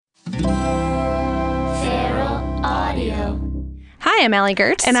Radio. Hi, I'm Allie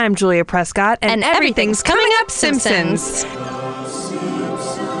Gertz. And I'm Julia Prescott. And everything's coming up Simpsons.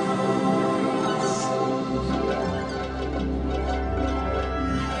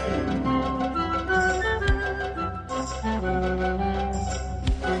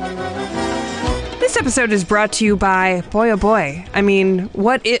 This episode is brought to you by, boy oh boy, I mean,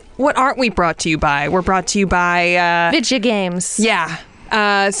 what aren't we brought to you by? We're brought to you by... video games. Yeah.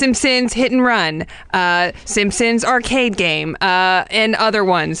 Simpsons Hit and Run, Simpsons Arcade Game, and other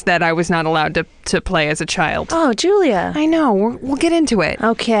ones that I was not allowed to play as a child. Oh, Julia. I know. We'll get into it.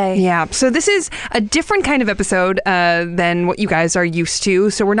 Okay. Yeah. So this is a different kind of episode than what you guys are used to.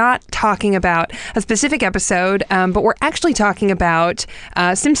 So we're not talking about a specific episode, but we're actually talking about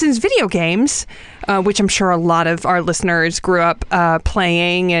Simpsons video games, which I'm sure a lot of our listeners grew up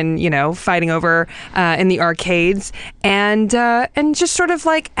playing and, fighting over in the arcades, and just sort of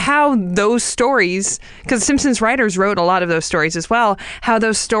like how those stories, because Simpsons writers wrote a lot of those stories as well, how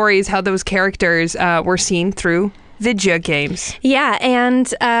those stories, how those characters were seen through video games. Yeah,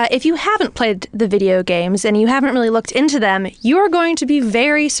 and if you haven't played the video games and you haven't really looked into them, you are going to be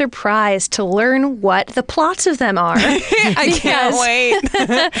very surprised to learn what the plots of them are. I can't wait.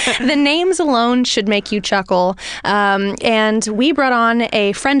 The names alone should make you chuckle. And we brought on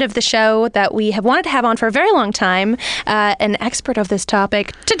a friend of the show that we have wanted to have on for a very long time, an expert of this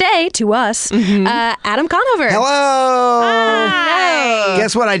topic today to us, Adam Conover. Hello! Hi!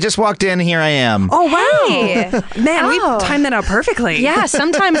 Guess what? I just walked in. Here I am. Oh, wow. Hey. Man, we timed that out perfectly. Yeah,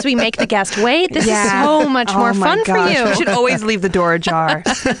 sometimes we make the guest wait. This is so much more fun for you. We should always leave the door ajar.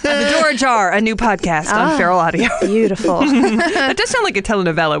 The Door Ajar, a new podcast on Feral Audio. Beautiful. That does sound like a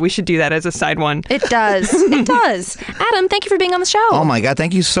telenovela. We should do that as a side one. It does. It does. Adam, thank you for being on the show. Oh, my God.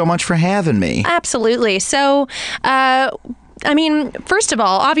 Thank you so much for having me. Absolutely. So, first of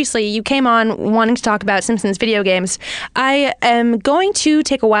all, obviously, you came on wanting to talk about Simpsons video games. I am going to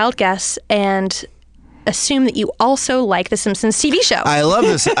take a wild guess and assume that you also like the Simpsons TV show. I love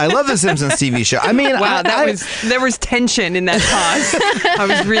this. I love the Simpsons TV show. I mean, wow, there was tension in that pause. I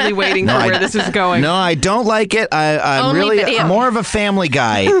was really waiting for where this was going. No, I don't like it. I'm Only really video. more of a Family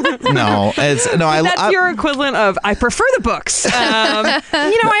Guy. That's your equivalent of I prefer the books.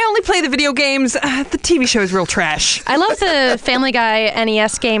 I only play the video games. The TV show is real trash. I love the Family Guy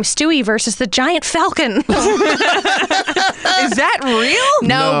NES game Stewie versus the Giant Falcon. Is that real?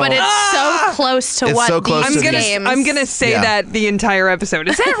 No, but it's so close to what close these to games. I'm gonna say that the entire episode.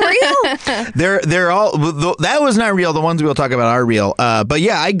 Is that real? They're all. That was not real. The ones we'll talk about are real. But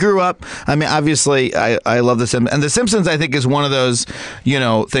yeah, I grew up. I mean, obviously, I love the Simpsons, and the Simpsons. I think is one of those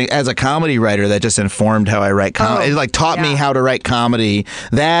things as a comedy writer that just informed how I write comedy. It taught me how to write comedy.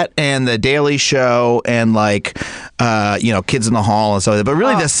 That and the Daily Show and Kids in the Hall and so. But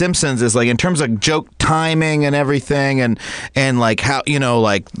really, the Simpsons is in terms of joke timing and everything, and how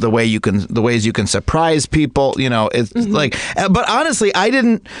the ways you can surprise people, it's but honestly,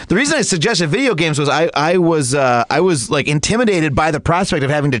 the reason I suggested video games was I was intimidated by the prospect of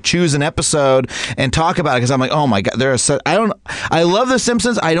having to choose an episode and talk about it, because I'm like, oh my God, I love the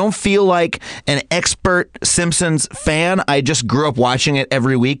Simpsons. I don't feel like an expert Simpsons fan. I just grew up watching it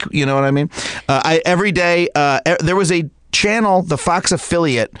every week. You know what I mean? Every day, there was a channel, the Fox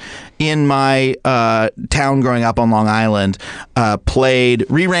affiliate in my town growing up on Long Island,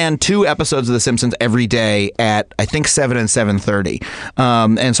 reran 2 episodes of The Simpsons every day at, I think, 7 and 7:30.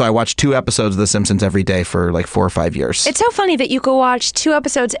 And so I watched 2 episodes of The Simpsons every day for 4 or 5 years. It's so funny that you could watch 2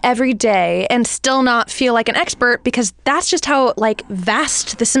 episodes every day and still not feel like an expert, because that's just how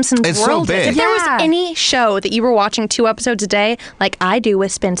vast the Simpsons world so big. is. If there was any show that you were watching 2 episodes a day, like I do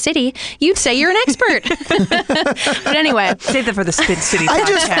with Spin City, you'd say you're an expert. But anyway, save that for the Spin City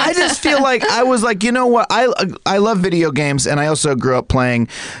podcast. I just feel like I was you know what? I love video games, and I also grew up playing,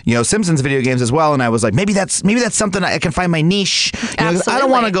 Simpsons video games as well. And I was like, maybe that's something I can find my niche. I don't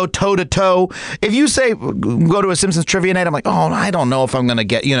want to go toe to toe. If you say go to a Simpsons trivia night, I'm like, oh, I don't know if I'm going to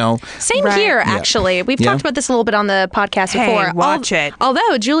get, Same here, actually. We've talked about this a little bit on the podcast before. Watch it.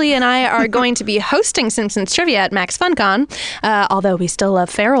 Although Julie and I are going to be hosting Simpsons trivia at Max FunCon, although we still love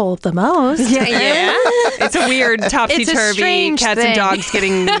Farrell the most. Yeah. It's a weird topsy-turvy cats and dogs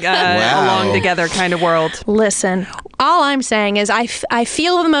getting along together kind of world. Listen, all I'm saying is I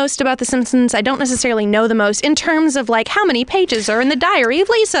feel the most about The Simpsons. I don't necessarily know the most in terms of how many pages are in the diary of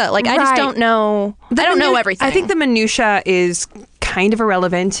Lisa. I just don't know. I don't know everything. I think the minutia is kind of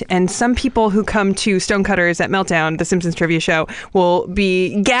irrelevant, and some people who come to Stonecutters at Meltdown, the Simpsons trivia show, will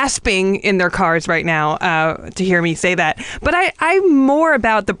be gasping in their cars right now to hear me say that. But I'm more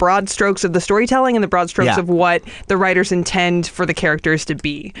about the broad strokes of the storytelling and the broad strokes of what the writers intend for the characters to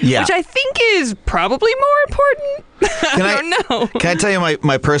be, which I think is probably more important. I don't know. Can I tell you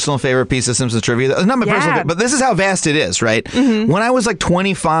my personal favorite piece of Simpsons trivia? Not my personal favorite, but this is how vast it is, right? Mm-hmm. When I was like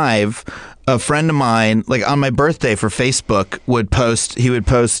 25, a friend of mine, like on my birthday for Facebook, would post,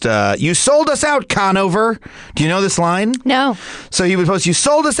 you sold us out, Conover. Do you know this line? No. So he would post, you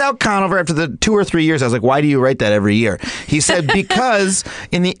sold us out, Conover, after the 2 or 3 years. I was like, why do you write that every year? He said, because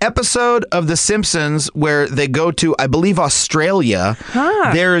in the episode of The Simpsons where they go to, I believe, Australia,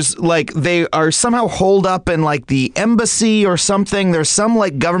 there's like, they are somehow holed up in like the embassy or something. There's some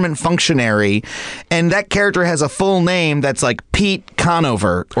like government functionary, and that character has a full name that's like Pete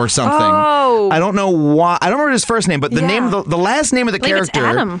Conover or something. Oh. I don't know why. I don't remember his first name, but the name, the last name of the I believe character.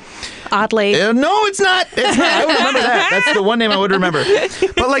 It's Adam. Oddly. No, it's not. It's not. I would remember that. That's the one name I would remember.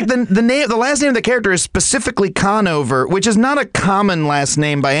 But like the last name of the character is specifically Conover, which is not a common last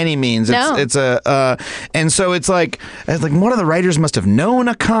name by any means. It's and so it's like one of the writers must have known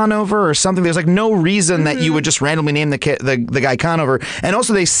a Conover or something. There's like no reason that you would just randomly name the guy Conover, and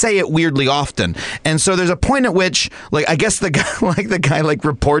also they say it weirdly often. And so there's a point at which like I guess the guy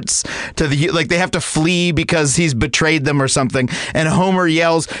reports to they have to flee because he's betrayed them or something, and Homer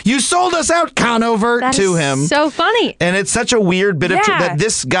yells, "You sold us out, Conover," to him. So funny. And it's such a weird bit of that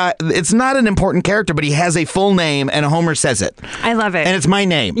this guy, it's not an important character, but he has a full name and Homer says it. I love it. And it's my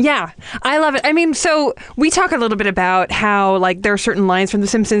name. Yeah, I love it. I mean, so we talk a little bit about how like there are certain lines from The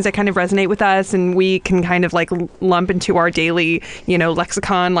Simpsons that kind of resonate with us, and we can kind of like lump into our daily,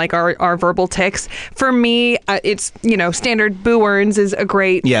 lexicon, like our verbal tics. For me, it's, standard Boo Earns is a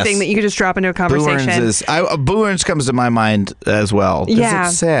great thing that you could just drop into a conversation. Boo Earns comes to my mind as well. Yeah.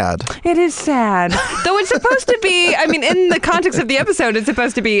 It's sad. It is sad. Though it's supposed to be, I mean, in the context of the episode, it's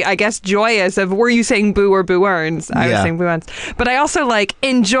supposed to be, I guess, joyous of, were you saying Boo or Boo Earns? I was saying Boo Earns. But I also like,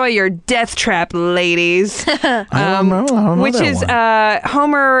 enjoy your death trap, ladies. I don't know which is,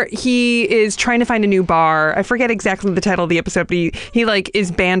 Homer, he is trying to find a new bar. I forget exactly the title of the episode, but he like is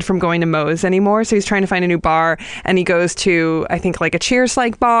banned from going to Moe's anymore. So he's trying to find a new bar, and he goes to, I think, like a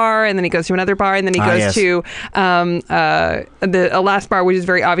Cheers-like bar, and then he goes to another bar, and then he goes to a last bar, which is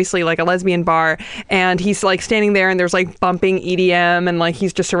very obviously like a lesbian bar, and he's like standing there, and there's like bumping EDM, and like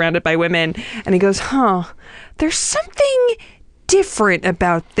he's just surrounded by women, and he goes, there's something different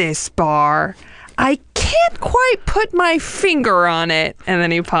about this bar. I can't quite put my finger on it. And then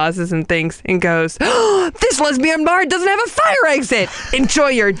he pauses and thinks and goes, this lesbian bar doesn't have a fire exit. Enjoy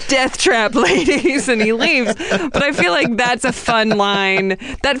your death trap, ladies. And he leaves. But I feel like that's a fun line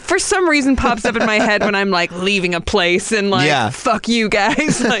that for some reason pops up in my head when I'm like leaving a place and like, fuck you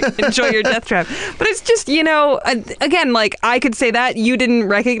guys, like enjoy your death trap. But it's just, again, like I could say that you didn't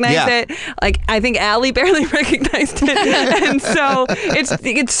recognize it. Like I think Allie barely recognized it. And so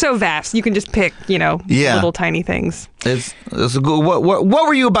it's so vast. You can just pick, little tiny things. It's what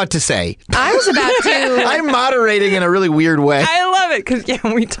were you about to say? I was about to. I'm moderating in a really weird way. I love it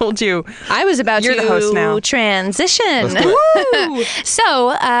because we told you. I was about You're to the host now. Transition.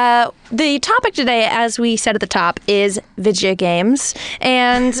 So the topic today, as we said at the top, is video games.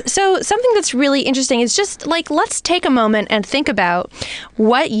 And so something that's really interesting is just like, let's take a moment and think about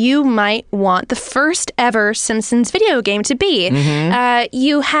what you might want the first ever Simpsons video game to be. Mm-hmm.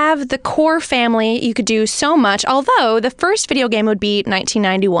 You have the core family. You could do so much, although the first video game would be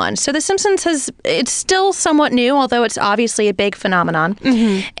 1991. So The Simpsons it's still somewhat new, although it's obviously a big phenomenon.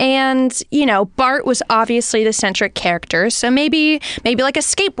 Mm-hmm. And, Bart was obviously the centric character. So maybe like a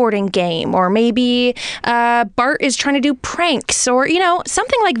skateboarding game, or maybe Bart is trying to do pranks, or,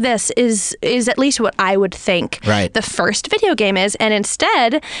 something like this is at least what I would think the first video game is. And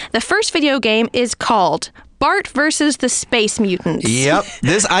instead, the first video game is called Bart versus the Space Mutants. Yep.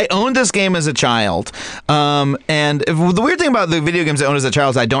 I owned this game as a child. And the weird thing about the video games I owned as a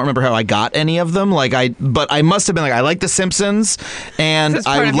child is I don't remember how I got any of them. But I must have been like, I like The Simpsons, and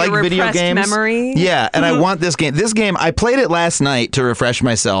I like video games. Memory. Yeah, and I want this game. This game, I played it last night to refresh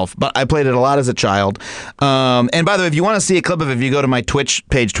myself, but I played it a lot as a child. And by the way, if you want to see a clip of it, if you go to my Twitch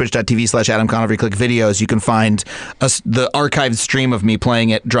page, twitch.tv/Adam Conover, click videos, you can find the archived stream of me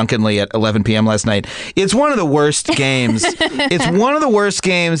playing it drunkenly at 11 p.m. last night. It's one of the worst games. It's one of the worst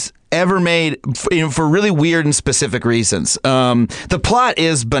games ever made for really weird and specific reasons. The plot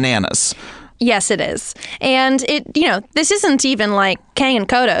is bananas. Yes, it is. And this isn't even like Kang and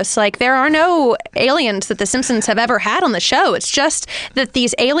Kodos. Like, there are no aliens that the Simpsons have ever had on the show. It's just that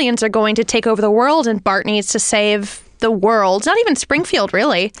these aliens are going to take over the world, and Bart needs to save the world. Not even Springfield,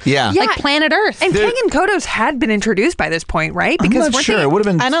 really. Yeah. Like planet Earth. And King and Kodos had been introduced by this point, right? Because I'm not sure. It would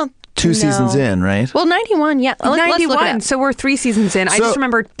have been I don't 2 seasons know. in, right? Well, 91, yeah. Let's look it 91, up. so we're 3 seasons in. I So- just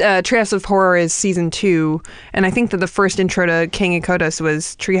remember Treehouse of Horror is season 2, and I think that the first intro to King and Kodos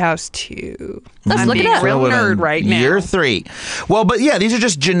was Treehouse 2. Let's I'm look it being up. a real So it would've nerd been right now. Year 3. Well, but yeah, these are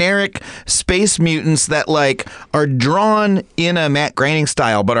just generic space mutants that like are drawn in a Matt Groening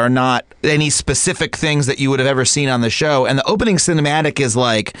style, but are not any specific things that you would have ever seen on the show. And the opening cinematic is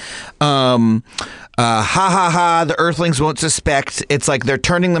like, ha ha ha, the Earthlings won't suspect. It's like they're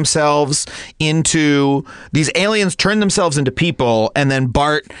turning themselves into, these aliens turn themselves into people, and then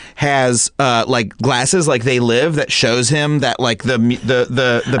Bart has like glasses like They Live that shows him that like the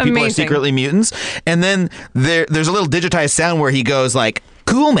people are Amazing. secretly mutants. And then there's a little digitized sound where he goes like,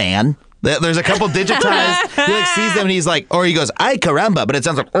 cool man. There's a couple digitized. He like sees them and he's like, or he goes, ay caramba, but it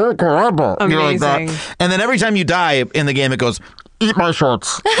sounds like, oh caramba. You know, like that. Amazing. And then every time you die in the game, it goes, eat my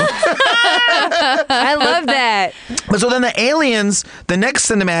shorts. I love that. But so then the aliens, the next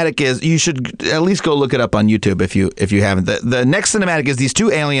cinematic is, you should at least go look it up on YouTube if you haven't. The next cinematic is these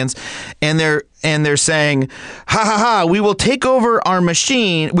 2 aliens, and they're saying, ha ha ha, we will take over our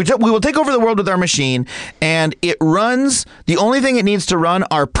machine. We will take over the world with our machine, and it runs, the only thing it needs to run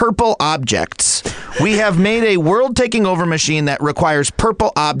are purple objects. We have made a world taking over machine that requires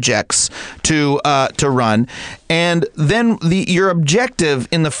purple objects to run. And then your objective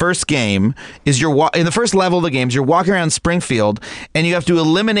in the first game is in the first level of the games, you're walking around Springfield and you have to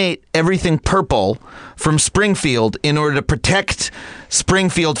eliminate everything purple from Springfield in order to protect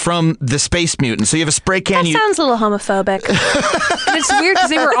Springfield from the space mutants. So you have a spray can. That sounds a little homophobic. And it's weird because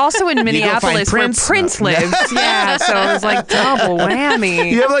they were also in Minneapolis where Prince. Prince lives. Yeah, so it was like double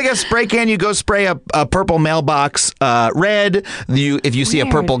whammy. You have like a spray can. You go spray a purple mailbox red. If you see a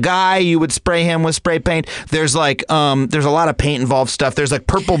purple guy, you would spray him with spray paint. There's like there's a lot of paint involved stuff. There's like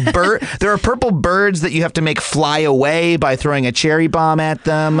purple bird. There are purple birds that you have to make fly away by throwing a cherry bomb at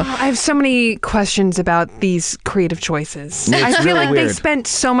them. I have so many questions about these creative choices. It's I feel really like they weird. spent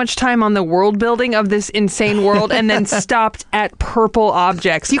so much time on the world building of this insane world and then stopped at purple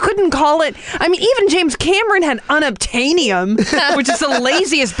objects. You couldn't call it. I mean, even James Cameron had unobtainium, which is the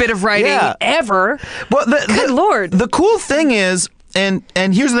laziest bit of writing Yeah. ever. Well, Good Lord. The cool thing is, and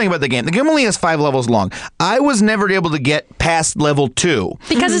here's the thing about the game. The game only has 5 levels long. I was never able to get past level 2.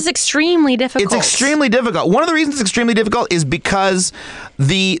 Because it's extremely difficult. It's extremely difficult. One of the reasons it's extremely difficult is because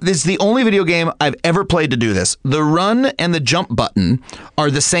this is the only video game I've ever played to do this. The run and the jump button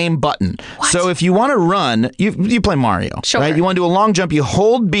are the same button. So if you want to run, you play Mario, Sure. right? You want to do a long jump, you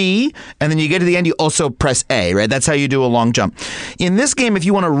hold B, and then you get to the end, you also press A, right? That's how you do a long jump. In this game, if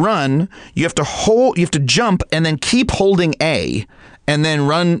you want to run, you have to jump and then keep holding A. And then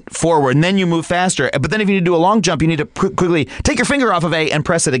run forward, and then you move faster. But then if you need to do a long jump, you need to quickly take your finger off of A and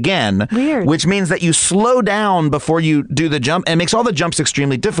press it again. Weird. Which means that you slow down before you do the jump, and makes all the jumps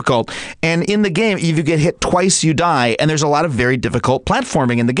extremely difficult. And in the game, if you get hit twice, you die. And there's a lot of very difficult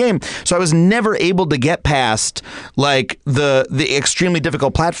platforming in the game. So I was never able to get past like the extremely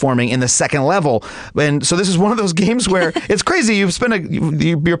difficult platforming in the second level. And so this is one of those games where it's crazy. You've spent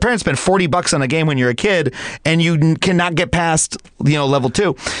your parents spent $40 on a game when you're a kid, and you cannot get past level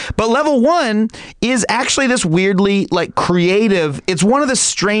 2. But level 1 is actually this weirdly like creative. It's one of the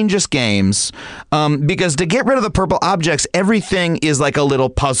strangest games because to get rid of the purple objects, everything is like a little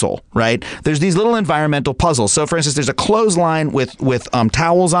puzzle, right? There's these little environmental puzzles. So for instance, there's a clothesline with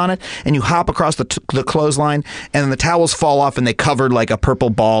towels on it, and you hop across the clothesline, and then the towels fall off and they covered like a purple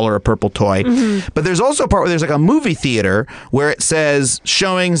ball or a purple toy. Mm-hmm. But there's also a part where there's like a movie theater where it says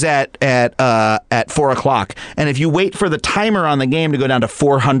showings at 4:00, and if you wait for the timer on the game to go down to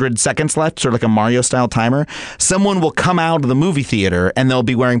 400 seconds left, sort of like a Mario style timer, someone will come out of the movie theater and they'll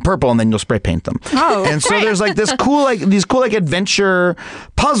be wearing purple, and then you'll spray paint them. Oh, and so there's like these cool adventure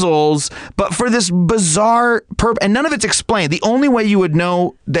puzzles, but for this bizarre and none of it's explained. The only way you would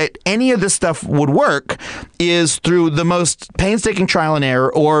know that any of this stuff would work is through the most painstaking trial and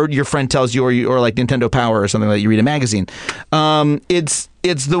error, or your friend tells you, or like Nintendo Power or something that you read a magazine.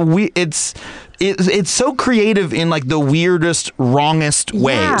 It's so creative in like the weirdest, wrongest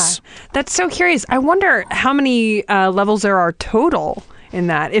ways. Yeah, that's so curious. I wonder how many levels there are total in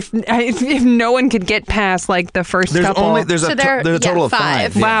that. If no one could get past like the first couple. There's a total of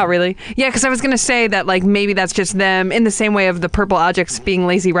 5. Yeah. Wow, really? Yeah, because I was going to say that like maybe that's just them in the same way of the purple objects being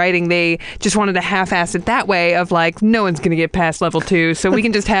lazy writing. They just wanted to half-ass it that way of like no one's going to get past level 2, so we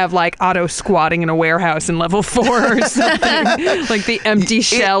can just have like Otto squatting in a warehouse in level 4 or something. Like the empty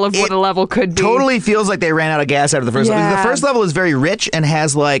shell of what a level could be. Totally feels like they ran out of gas after the first level. The first level is very rich and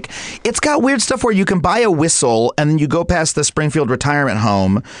has like, it's got weird stuff where you can buy a whistle and then you go past the Springfield retirement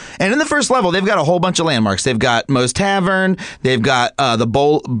home. And in the first level, they've got a whole bunch of landmarks. They've got Moe's Tavern. They've got the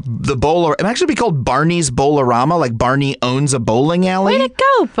bowl. It actually be called Barney's Bowlerama, like Barney owns a bowling alley. Way to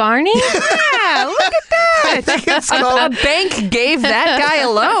go, Barney. Yeah, look at that. I think it's called... A bank gave that guy a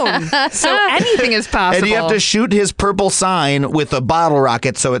loan, so anything is possible. And you have to shoot his purple sign with a bottle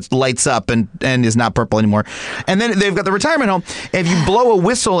rocket so it lights up and is not purple anymore. And then they've got the retirement home. If you blow a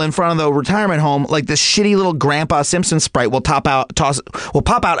whistle in front of the retirement home, like this shitty little Grandpa Simpson sprite will pop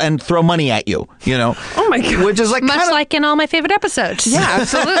out and throw money at you. You know? Oh my God! Which is like much like in all my favorite episodes. Yeah,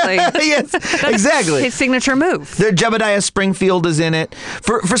 absolutely. Yes, exactly. His signature move. Their Jebediah Springfield is in it.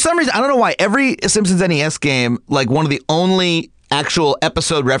 For some reason, I don't know why. Every Simpsons NES game, like one of the only actual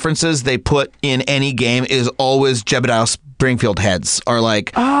episode references they put in any game is always Jebediah Springfield heads, are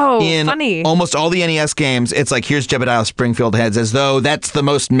like in funny. Almost all the NES games. It's like, here's Jebediah Springfield heads, as though that's the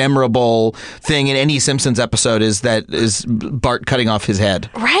most memorable thing in any Simpsons episode is Bart cutting off his head.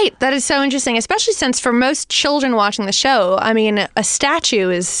 Right. That is so interesting, especially since for most children watching the show, I mean, a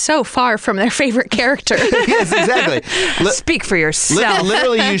statue is so far from their favorite character. Yes, exactly. Speak for yourself.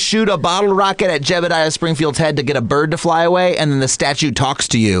 Literally, you shoot a bottle rocket at Jebediah Springfield's head to get a bird to fly away, and then the statue talks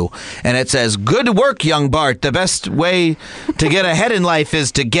to you, and it says, "Good work, young Bart. The best way to get ahead in life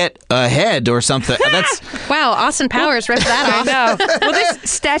is to get ahead," or something. That's wow, Austin Powers ripped that off. I know. Well, this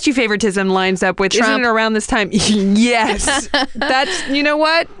statue favoritism lines up with, Trump. isn't it around this time? Yes. That's, you know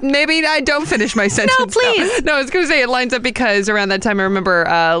what? Maybe I don't finish my sentence. No, please. No, I was going to say it lines up because around that time I remember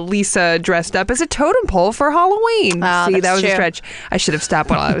Lisa dressed up as a totem pole for Halloween. Oh, See, that was true. a stretch. I should have stopped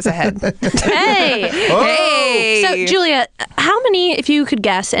while I was ahead. Hey. Hey. So, Julia, how many, if you could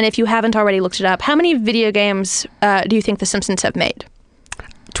guess, and if you haven't already looked it up, how many video games do you think The Simpsons have made?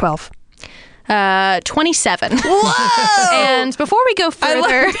 12. 27. Whoa! And before we go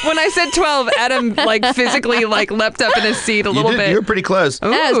further, when I said 12, Adam physically leapt up in his seat a little bit. You were pretty close.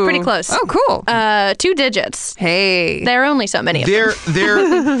 that was pretty close. Oh, cool. 2 digits. Hey. There are only so many of them.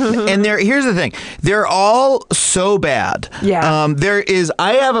 Here's the thing. They're all so bad. Yeah.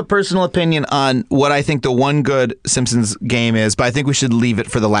 I have a personal opinion on what I think the one good Simpsons game is, but I think we should leave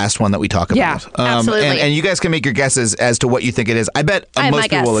it for the last one that we talk about. Yeah, absolutely. And you guys can make your guesses as to what you think it is. I bet I have most my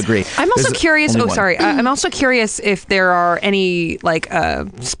people will guess. agree. I'm also curious. only Oh, one. sorry. I'm also curious if there are any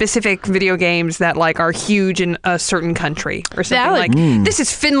specific video games that are huge in a certain country or something. This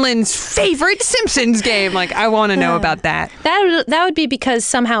is Finland's favorite Simpsons game. I want to know about that. That would be because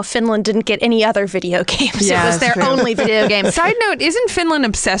somehow Finland didn't get any other video games. Yeah, it was their that's true. only video game. Side note: isn't Finland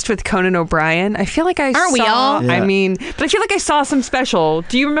obsessed with Conan O'Brien? I feel like I Aren't we all? I mean, but I feel like I saw some special.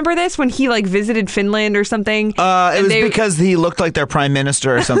 Do you remember this when he visited Finland or something? It was because he looked like their prime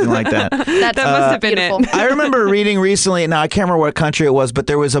minister or something like that. That must have been beautiful. it. I remember reading recently, now I can't remember what country it was, but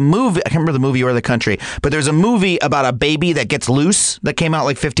there was a movie, I can't remember the movie or the country, but there's a movie about a baby that gets loose that came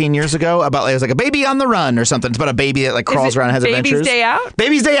out 15 years ago, about it was a baby on the run or something. It's about a baby that crawls around and has adventures. Baby's Day Out?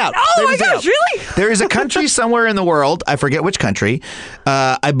 Baby's Day Out. Oh Baby's my Day gosh, Out. really? There is a country somewhere in the world, I forget which country,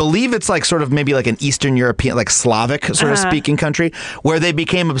 I believe it's sort of maybe an Eastern European, Slavic sort of speaking country, where they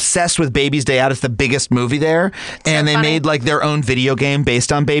became obsessed with Baby's Day Out. It's the biggest movie there. And they made their own video game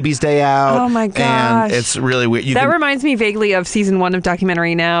based on Baby's Day Out. Oh my gosh. And it's really weird. That reminds me vaguely of season 1 of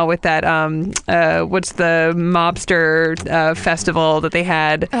Documentary Now with that, what's the mobster festival that they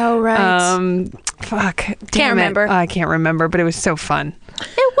had? Oh, right. Can't remember. I can't remember, but it was so fun.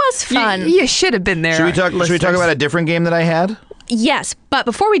 It was fun. You should have been there. Should we talk about a different game that I had? Yes, but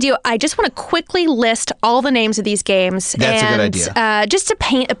before we do, I just want to quickly list all the names of these games. That's a good idea. Just to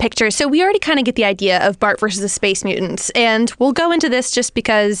paint a picture. So we already kind of get the idea of Bart versus the Space Mutants, and we'll go into this just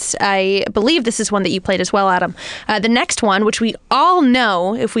because I believe this is one that you played as well, Adam. The next one, which we all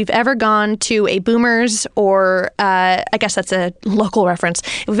know if we've ever gone to a Boomers or I guess that's a local reference.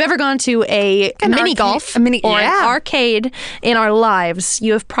 If we've ever gone to an mini golf or an arcade in our lives,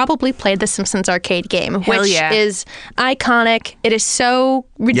 you have probably played the Simpsons arcade game, which is iconic. It is so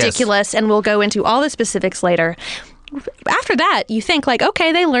ridiculous, and we'll go into all the specifics later. After that, you think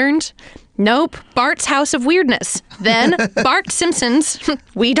okay, they learned Nope. Bart's House of Weirdness. Then Bart Simpson's,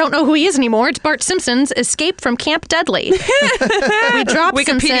 we don't know who he is anymore, it's Bart Simpson's Escape from Camp Deadly. We dropped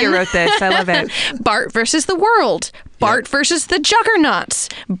Wikipedia Simpson. wrote this. I love it. Bart versus the World. Bart versus the Juggernauts.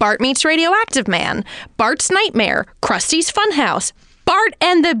 Bart meets Radioactive Man. Bart's Nightmare. Krusty's Funhouse. Bart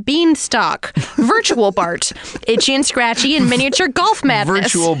and the Beanstalk. Virtual Bart. Itchy and Scratchy and Miniature Golf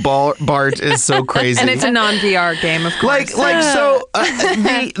Madness. Virtual Bart is so crazy. And it's a non-VR game, of course.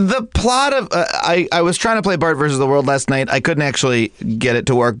 The plot of I was trying to play Bart versus the World last night. I couldn't actually get it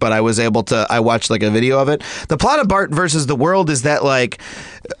to work, but I was able to. I watched like a video of it. The plot of Bart versus the World is that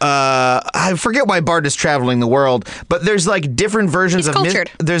I forget why Bart is traveling the world, but there's like different versions of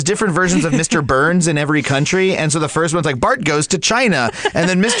there's different versions of Mr. Burns in every country, and so the first one's like Bart goes to China, and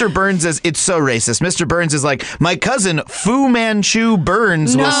then Mr. Burns is it's so racist. Mr. Burns is like my cousin Fu Manchu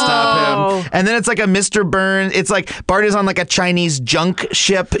Burns will stop him, and then it's like a Mr. Burns. It's like Bart is on like a Chinese junk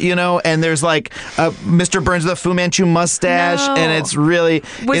ship, and there's like Mr. Burns with a Fu Manchu mustache, and it's really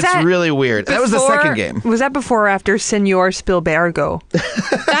really weird. That was the second game. Was that before or after Senor Spielbergo?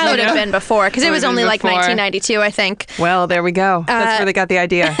 That would have been before, because it was only like 1992, I think. Well, there we go. That's where they got the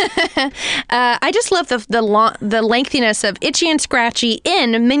idea. I just love the lengthiness of Itchy and Scratchy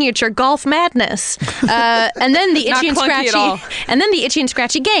in Miniature Golf Madness, and then the Itchy and Scratchy, and then the Itchy and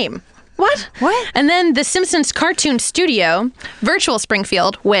Scratchy game. What? And then the Simpsons Cartoon Studio, Virtual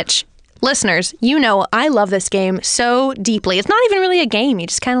Springfield, which. Listeners, I love this game so deeply. It's not even really a game. You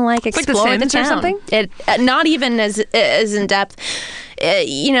just kind of like explore like the the town. Sims or something? Not even as in depth.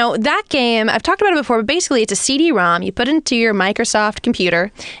 That game, I've talked about it before, but basically it's a CD-ROM. You put it into your Microsoft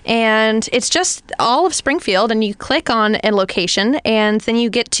computer, and it's just all of Springfield, and you click on a location, and then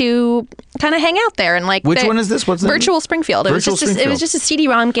you get to kind of hang out there. And which one is this? What's Virtual Springfield. It was just a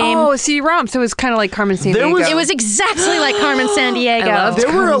CD-ROM game. Oh, a CD-ROM. So it was kind of like Carmen Sandiego. It was exactly like Carmen Sandiego.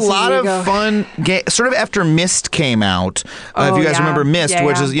 There were a lot of fun games, sort of after Myst came out. If you guys remember Myst,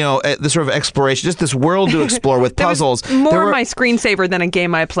 which is, this sort of exploration, just this world to explore with puzzles. More my screensaver than a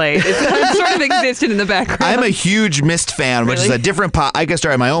game I played. It sort of existed in the background. I'm a huge Myst fan, which is a different I guess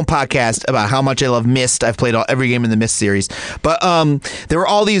started my own podcast about how much I love Myst. I've played every game in the Myst series. But there were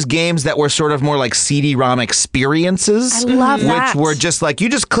all these games that were sort of more like CD-ROM experiences. I love that. Which were just like, you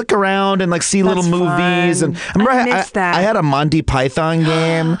just click around and like see little movies. Fun. And I remember I had a Monty Python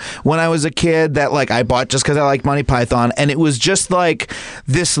game when I was a kid that like I bought just because I liked Monty Python. And it was just like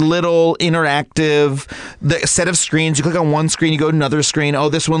this little interactive set of screens. You click on one screen, you go to another screen. Oh,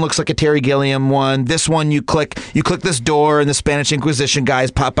 this one looks like a Terry Gilliam one. This one you click this door and the Spanish Inquisition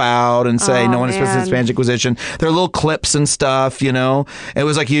guys pop out and say no one is supposed to the Spanish Inquisition. There are little clips and stuff, It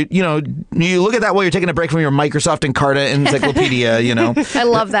was like you look at that while you're taking a break from your Microsoft Encarta encyclopedia, I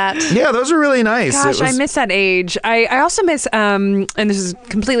love that. Yeah, those are really nice. Gosh, I miss that age. I also miss and this is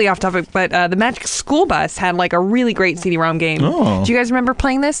completely off topic, but the Magic School Bus had like a really great CD-ROM game. Oh. Do you guys remember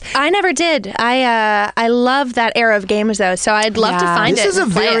playing this? I never did. I love that era of games though, so I'd love to find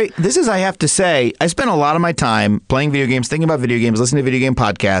it. This is, I have to say, I spent a lot of my time playing video games, thinking about video games, listening to video game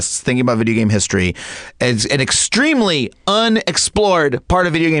podcasts, thinking about video game history. It's an extremely unexplored part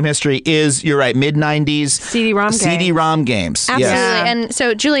of video game history is, you're right, mid-90s CD-ROM games. Absolutely. Yes. And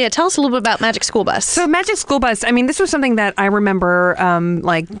so, Julia, tell us a little bit about Magic School Bus. So Magic School Bus, this was something that I remember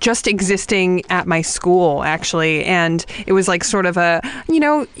just existing at my school, actually. And it was like sort of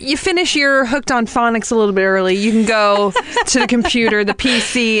you finish your Hooked on Phonics a little bit early. You can go to the computer, the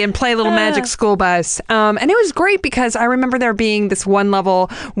PC, and play a little Magic School Bus. And it was great because I remember there being this one level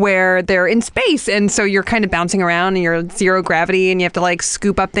where they're in space, and so you're kind of bouncing around and you're zero gravity and you have to like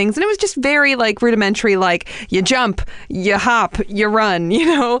scoop up things. And it was just very like rudimentary, like you jump, you hop, you run,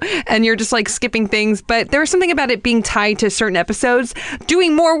 and you're just like skipping things. But there was something about it being tied to certain episodes,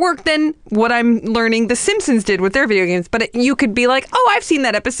 doing more work than what I'm learning the Simpsons did with their video games. But you could be like, oh, I've seen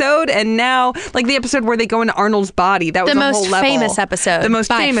that episode. And now, like the episode where they go into Arnold's body, that was the a most whole level. famous episode. The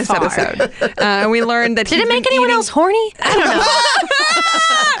most famous episode. And we learned that did it make anyone else horny? I don't know.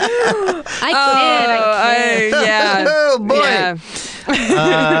 I kid. Yeah. Oh, boy. Yeah.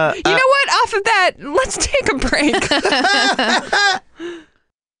 You know what? Off of that, let's take a break.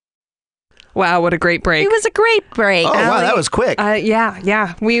 Wow, what a great break. It was a great break. Oh, wow, that was quick.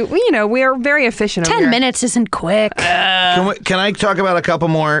 Yeah. We are very efficient over here. 10 minutes isn't quick. Can I talk about a couple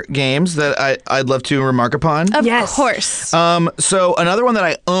more games that I'd love to remark upon? Of course. So another one that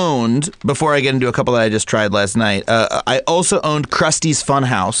I owned, before I get into a couple that I just tried last night, I also owned Krusty's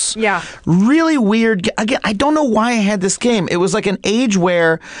Funhouse. Yeah. Really weird. Again, I don't know why I had this game. It was like an age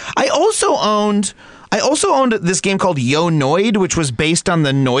where I also owned I also owned this game called Yo Noid, which was based on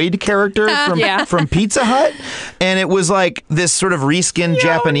the Noid character from Pizza Hut. And it was like this sort of reskinned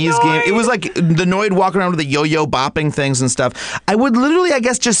Japanese game. It was like the Noid walking around with the yo-yo bopping things and stuff. I would literally, I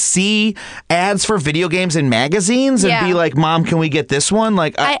guess, just see ads for video games in magazines and be like, Mom, can we get this one?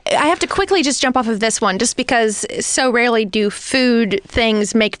 Like, I have to quickly just jump off of this one just because so rarely do food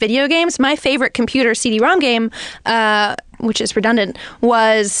things make video games. My favorite computer CD-ROM game, which is redundant,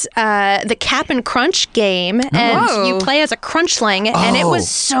 was the Cap and Crunch game, and you play as a crunchling, and it was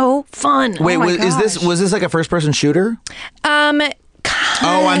so fun. Wait, was this like a first-person shooter?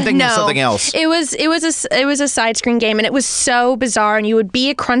 I'm thinking of something else. It was a side screen game, and it was so bizarre. And you would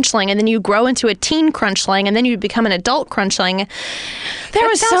be a crunchling, and then you grow into a teen crunchling, and then you become an adult crunchling. There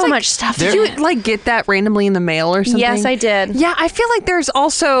was so much stuff. Did you like get that randomly in the mail or something? Yes, I did. Yeah, I feel like there's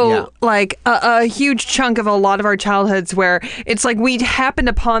also like a huge chunk of a lot of our childhoods where it's like we happened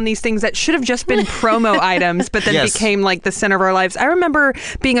upon these things that should have just been promo items, but then became like the center of our lives. I remember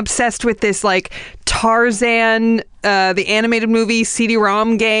being obsessed with this like Tarzan, the animated movie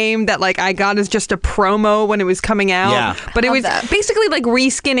CD-ROM game that like I got as just a promo when it was coming out. Yeah. But it was basically like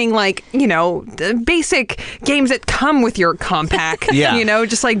reskinning like, you know, the basic games that come with your compact. You know,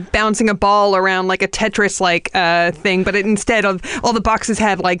 just like bouncing a ball around like a Tetris like thing, but instead of all the boxes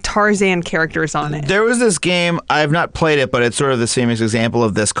had like Tarzan characters on it. There was this game, I've not played it, but it's sort of the same example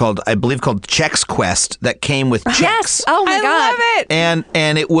of this called Chex Quest that came with checks. Yes. Oh my God. I love it.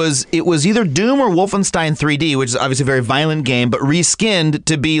 And it was either Doom or Wolfenstein 3D, which is obviously a very violent game, but reskinned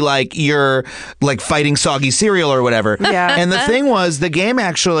to be like you're like fighting soggy cereal or whatever. Yeah. And the thing was, the game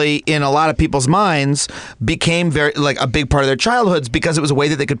actually, in a lot of people's minds, became very like a big part of their childhoods because it was a way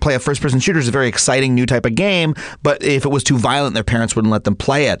that they could play a first-person shooter. It's a very exciting new type of game, but if it was too violent, their parents wouldn't let them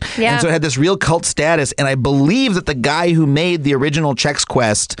play it. Yeah. And so it had this real cult status, and I believe that the guy who made the original Chex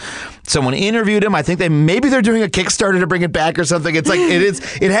Quest, someone interviewed him. I think they're doing a Kickstarter to bring it back or something. It's like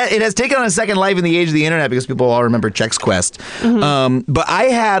it has taken on a second life in the age of the internet because people all remember Chex Quest. Mm-hmm. But I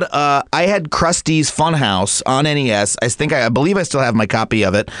had Krusty's Funhouse on NES. I believe I still have my copy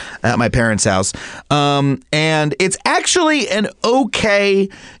of it at my parents' house. And it's actually an okay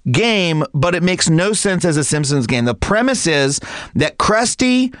game, but it makes no sense as a Simpsons game. The premise is that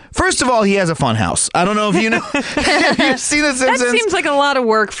Krusty, first of all, he has a funhouse. I don't know if you know. Have you seen the Simpsons? That seems like a lot of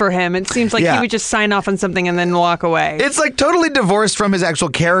work for him. It seems like he would just sign off on something and then walk away. It's like totally divorced from his actual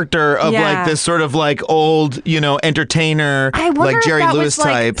character of like this sort of like old, entertainer, like Jerry Lewis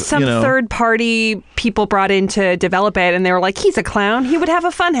type. Some third party people brought in to develop it, and they were like, he's a clown. He would have a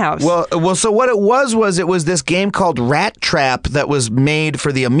funhouse. Well, so what it was this game called Rat Trap that was made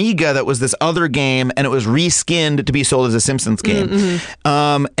for the Amiga. That was this other game, and it was reskinned to be sold as a Simpsons game.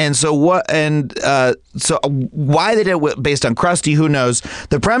 Mm-hmm. So why they did it based on Krusty, who knows?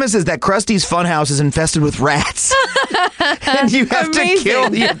 The premise is that Krusty's funhouse is infested with rats, and you have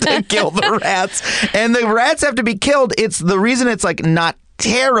to kill the rats, and the rats have to be killed. It's the reason it's like not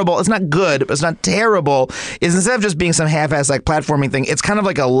terrible. It's not good, but it's not terrible. Is instead of just being some half-ass like platforming thing, it's kind of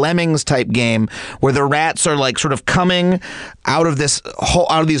like a Lemmings type game where the rats are like sort of coming out of these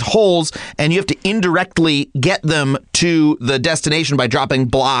holes, and you have to indirectly get them to the destination by dropping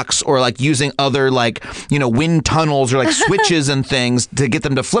blocks or like using other like wind tunnels or like switches and things to get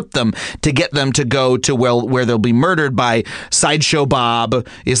them to flip them to get them to go to where they'll be murdered by Sideshow Bob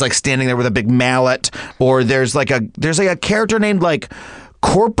is like standing there with a big mallet, or there's like a character named like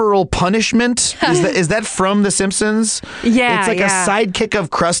Corporal Punishment. Is that from The Simpsons? Yeah, it's like a sidekick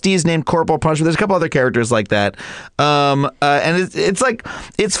of Krusty's named Corporal Punishment. There's a couple other characters like that, and it's like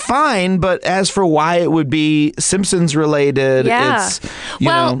it's fine. But as for why it would be Simpsons related, it's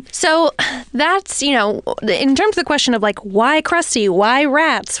so that's in terms of the question of like why Krusty, why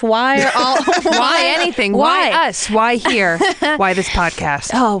rats, why why anything, why us, why here, why this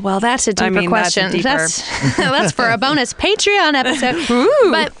podcast? Oh well, that's a deeper question. That's for a bonus Patreon episode.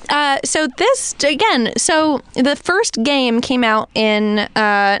 But so this again. So the first game came out in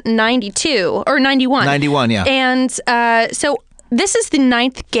 92 or 91. 91, yeah. And so this is the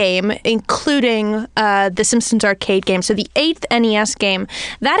 9th game, including the Simpsons arcade game. So the 8th NES game.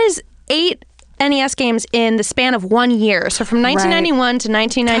 That is 8 NES games in the span of 1 year. So from 1991 to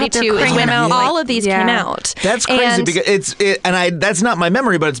 1992 is when all of these came out. That's crazy because that's not my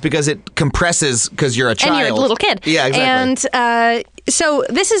memory, but it's because it compresses because you're a child. And you're a little kid. Yeah, exactly. And So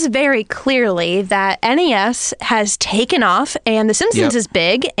this is very clearly that NES has taken off, and The Simpsons is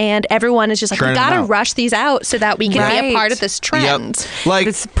big, and everyone is just like, we gotta rush these out so that we can be a part of this trend. Like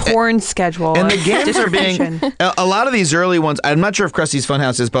this porn schedule. And the games are being a lot of these early ones. I'm not sure if Krusty's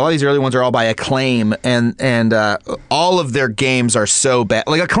Funhouse is, but a lot of these early ones are all by Acclaim, and all of their games are so bad.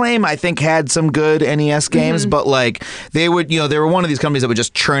 Like Acclaim, I think had some good NES games, but like they would, they were one of these companies that would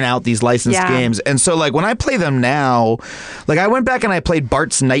just churn out these licensed games, and so like when I play them now, like I went back and I played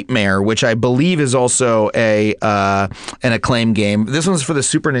Bart's Nightmare, which I believe is also an Acclaim game. This one's for the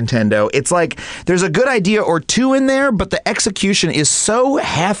Super Nintendo. It's like there's a good idea or two in there, but the execution is so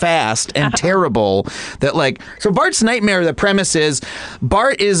half-assed and terrible that like, so Bart's Nightmare, the premise is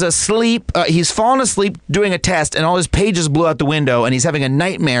Bart is asleep, he's fallen asleep doing a test, and all his pages blew out the window, and he's having a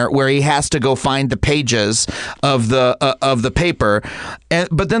nightmare where he has to go find the pages of the paper.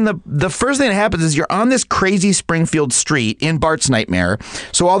 But then the first thing that happens is you're on this crazy Springfield street in Bart's Nightmare,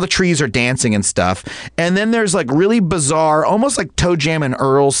 so all the trees are dancing and stuff, and then there's like really bizarre, almost like Toe Jam and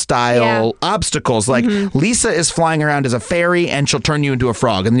Earl style obstacles. Like Lisa is flying around as a fairy, and she'll turn you into a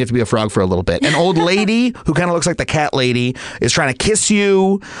frog, and then you have to be a frog for a little bit. An old lady who kind of looks like the cat lady is trying to kiss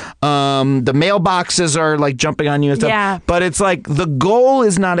you. The mailboxes are like jumping on you and stuff. But it's like the goal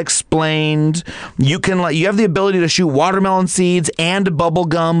is not explained. You have the ability to shoot watermelon seeds and bubble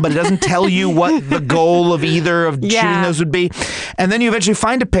gum, but it doesn't tell you what the goal of either of shooting those would be. And then you eventually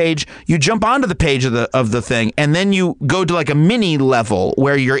find a page, you jump onto the page of the thing, and then you go to like a mini level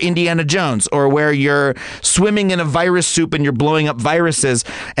where you're Indiana Jones, or where you're swimming in a virus soup and you're blowing up viruses.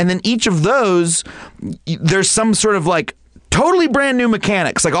 And then each of those, there's some sort of like totally brand new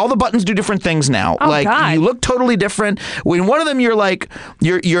mechanics. Like all the buttons do different things now. You look totally different. In one of them, you're like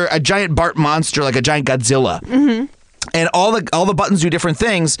you're a giant Bart monster, like a giant Godzilla. And all the buttons do different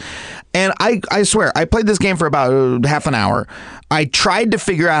things. And I swear, I played this game for about half an hour. I tried to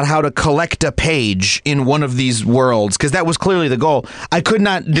figure out how to collect a page in one of these worlds, because that was clearly the goal. I could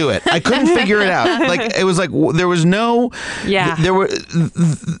not do it. I couldn't figure it out. Like it was like there was no.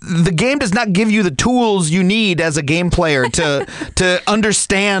 The game does not give you the tools you need as a game player to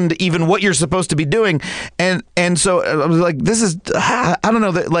understand even what you're supposed to be doing. And so I was like, this is, I don't know,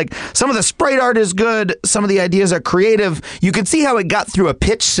 like some of the sprite art is good. Some of the ideas are creative. You can see how it got through a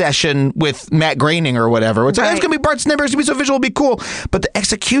pitch session with Matt Groening or whatever. It's like, it's going to be Bart's Nightmare, it's going to be so visual, it'll be cool. But the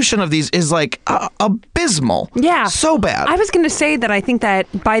execution of these is like abysmal. Yeah. So bad. I was going to say that I think that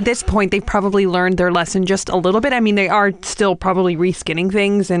by this point, they've probably learned their lesson just a little bit. I mean, they are still probably reskinning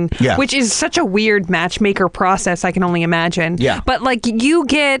things, and which is such a weird matchmaker process, I can only imagine. Yeah. But like you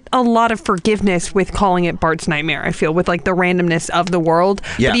get a lot of forgiveness with calling it Bart's Nightmare, I feel, with like the randomness of the world.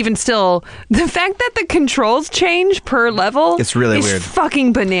 Yeah. But even still, the fact that the controls change per level it's really is weird.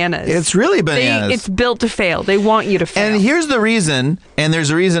 Fucking bananas. It's really bananas. It's built to fail. They want you to fail. And here's the reason, and there's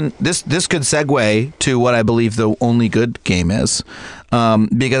a reason, this could segue to what I believe the only good game is.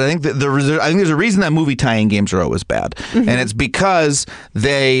 Because I think there's a reason that movie tie-in games are always bad, and it's because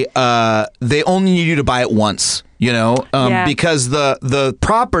they only need you to buy it once. Because the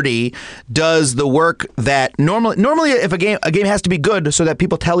property does the work that normally if a game has to be good so that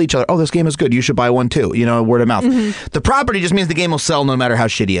people tell each other, oh, this game is good, you should buy one too, word of mouth. The property just means the game will sell no matter how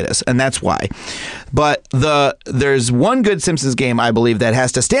shitty it is, and that's why. But there's one good Simpsons game, I believe, that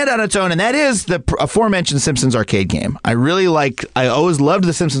has to stand on its own, and that is the aforementioned Simpsons arcade game. I always loved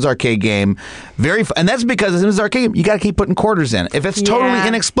the Simpsons arcade game, and that's because the Simpsons arcade game, you got to keep putting quarters in. If it's totally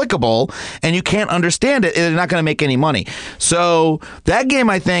inexplicable and you can't understand it, it's not going to make any money. So that game,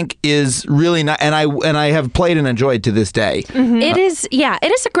 I think, is really not, and I have played and enjoyed to this day. It is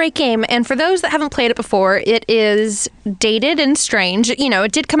a great game, and for those that haven't played it before, it is dated and strange.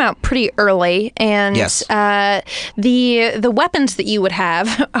 It did come out pretty early, and the weapons that you would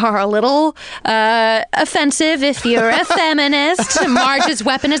have are a little offensive if you're a feminist. Marge's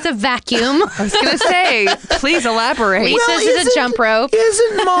weapon is a vacuum. I was gonna say, please elaborate. Lisa's is a jump rope.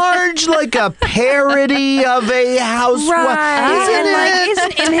 Isn't Marge like a parody of a housewife? Right.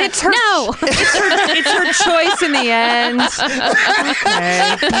 Isn't it? It's her. No, it's her choice in the end.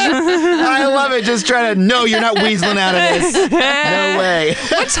 Okay. I love it. Just trying to. No, you're not weaseling out of this. No way.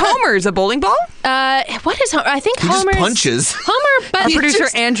 What's Homer's? A bowling ball? What is Homer? I think he Homer's just punches. Homer, but our producer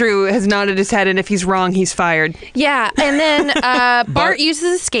Andrew has nodded his head, and if he's wrong, he's fired. Yeah, and then Bart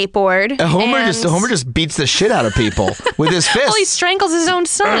uses a skateboard. Homer just beats the shit out of people with his fist. Well, he strangles his own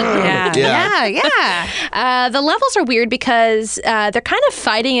son. Yeah. The levels are weird because they're kind of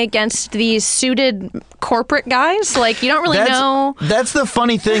fighting against these suited corporate guys. Like, you don't really know. That's the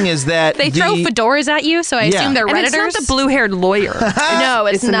funny thing is that they throw fedoras at you, so I assume they're and Redditors. It's not the blue-haired lawyer. No,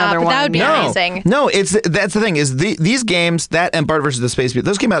 it's not. But that would be amazing. No, that's the thing is these games, that and Bart versus the Space Beast,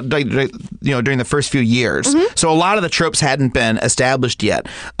 those came out during the first few years. Mm-hmm. So a lot of the tropes hadn't been established yet.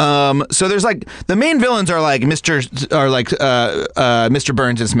 So there's like the main villains are like Mr.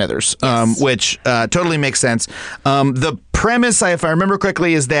 Burns and Smithers, which totally makes sense. The premise, if I remember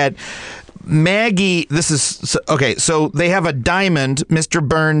correctly, is that Maggie, so they have a diamond, Mr.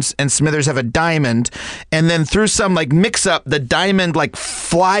 Burns and Smithers have a diamond, and then through some like mix up, the diamond like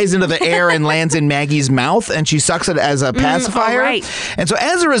flies into the air and lands in Maggie's mouth, and she sucks it as a pacifier. Right. And so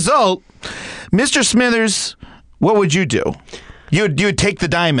as a result, Mr. Smithers, what would you do? You would take the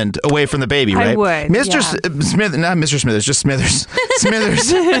diamond away from the baby, right? I would. Mr. Smith, not Mr. Smithers, just Smithers.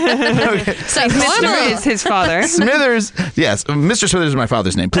 Smithers. Okay. So Mr. is his father. Smithers, yes. Mr. Smithers is my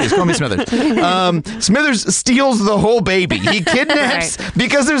father's name. Please call me Smithers. Smithers steals the whole baby. He kidnaps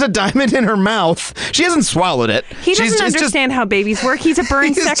because there's a diamond in her mouth. She hasn't swallowed it. He doesn't understand how babies work. He's a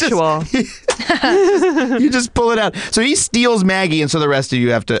Burns sexual. You just pull it out. So he steals Maggie, and so the rest of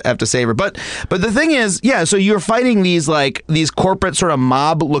you have to save her. But the thing is, so you're fighting these corporate sort of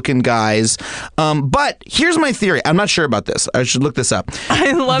mob looking guys. But here's my theory. I'm not sure about this. I should look this up.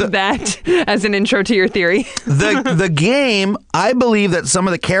 I love that as an intro to your theory. The game, I believe that some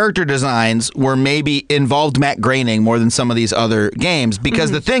of the character designs were maybe involved Matt Groening more than some of these other games,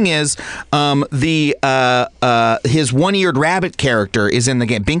 because the thing is, his one-eared rabbit character is in the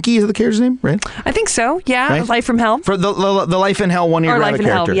game. Binky is the character's name, right? I think so. Yeah, right? Life from Hell. For the Life in Hell one-eared rabbit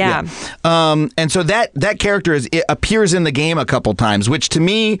character. Hell, yeah. And so that character appears in the game a couple times, which to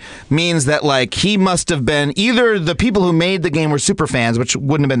me means that like he must have been either the people who made the game were super fans, which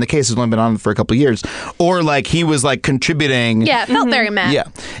wouldn't have been the case. It's only been on for a couple of years, or like he was like contributing. Yeah, it felt very Matt. Yeah,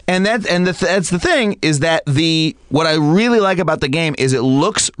 and that's the thing is that what I really like about the game is it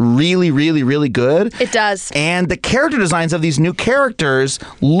looks really, really, really good. It does. And the character designs of these new characters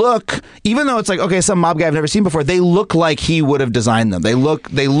look, even though it's like, okay, some mob guy I've never seen before, they look like he would have designed them. They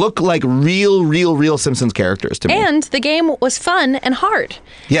look like real Simpsons characters to me. And the game was fun and hard.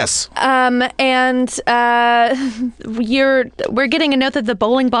 Yes. We're getting a note that the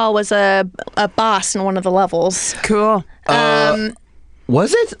bowling ball was a boss in one of the levels. Cool.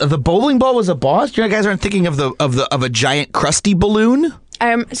 Was it? The bowling ball was a boss? You guys aren't thinking of a giant crusty balloon?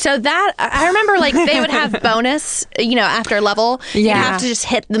 So that I remember, like they would have bonus, after a level. Yeah. You have to just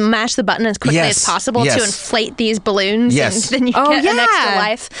mash the button as quickly as possible to inflate these balloons, and then you get an extra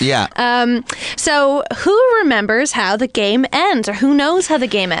life. Yeah. So who remembers how the game ends, or who knows how the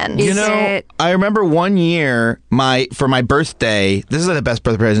game ends? I remember one year for my birthday. This is like the best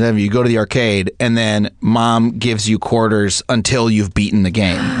birthday present ever. You go to the arcade, and then mom gives you quarters until you've beaten the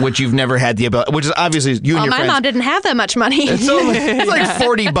game, which you've never had the ability. Which is obviously you and your friends. My mom didn't have that much money. It's like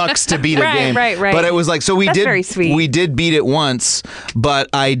 $40 to beat a game. Right. But it was like, so That's very sweet. We did beat it once, but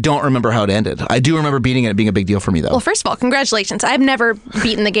I don't remember how it ended. I do remember beating it being a big deal for me, though. Well, first of all, congratulations. I've never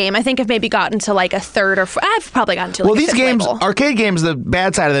beaten the game. I think I've maybe gotten to like a third or I've probably gotten to like a these fifth games, level. arcade games, the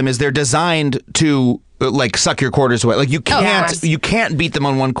bad side of them is they're designed to like suck your quarters away. Like you can't beat them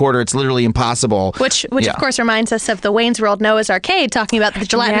on one quarter. It's literally impossible. Which of course reminds us of the Wayne's World Noah's Arcade talking about the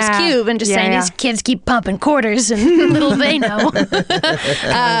gelatinous cube and just saying these kids keep pumping quarters and little they know.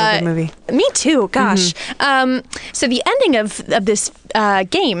 Good movie. Me too. Gosh. So the ending of this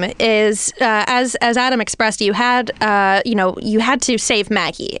game is as Adam expressed, you had to save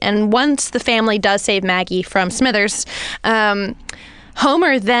Maggie, and once the family does save Maggie from Smithers.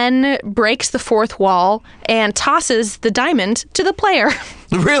 Homer then breaks the fourth wall and tosses the diamond to the player.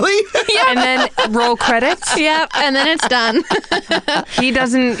 Really? Yeah. And then roll credits. Yep, and then it's done.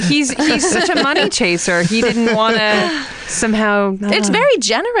 He's such a money chaser. He didn't want to somehow. It's very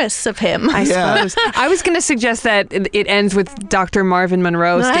generous of him. I suppose. I was going to suggest that it ends with Dr. Marvin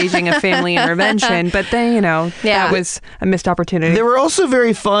Monroe staging a family intervention, but then, that was a missed opportunity. They were also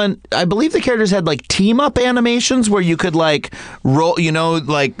very fun. I believe the characters had like team up animations where you could like roll, Homer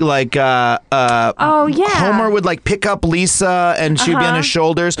would like pick up Lisa and she'd be on his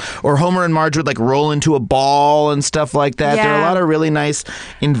shoulders, or Homer and Marge would like roll into a ball and stuff like that. Yeah. There are a lot of really nice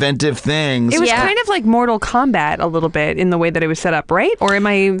inventive things. It was kind of like Mortal Kombat a little bit in the way that it was set up, right? Or am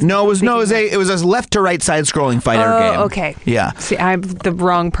I? No, it was a left to right side scrolling fighter game. Oh, okay. Yeah. See, I'm the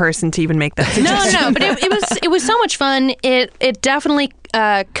wrong person to even make that suggestion. No, but it was so much fun. It definitely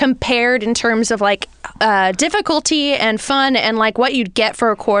compared in terms of like difficulty and fun and like what you'd get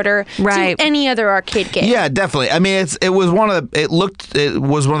for a quarter Right. to any other arcade game. Yeah, definitely. I mean, it was one of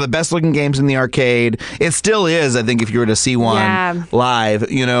the best looking games in the arcade. It still is, I think, if you were to see one live,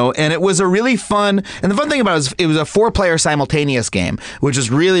 and it was a really fun, and the fun thing about it was a 4-player simultaneous game, which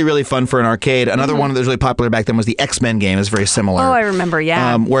is really, really fun for an arcade. Another one that was really popular back then was the X-Men game. It's very similar. Oh, I remember,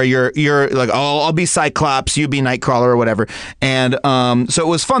 yeah. Where you're like, I'll be Cyclops, you be Nightcrawler or whatever. And so it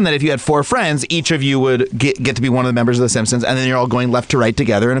was fun that if you had 4 friends, each of you would get to be one of the members of the Simpsons, and then you're all going left to right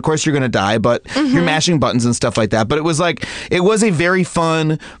together. And of course you're going to die, but you're mashing buttons and stuff like that. But it was a very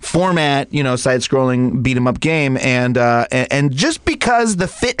fun format, side-scrolling beat 'em up game, and just because the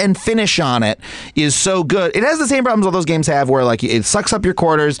fit and finish on it is so good, it has the same problems all those games have, where like it sucks up your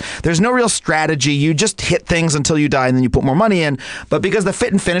quarters. There's no real strategy. You just hit things until you die, and then you put more money in. But because the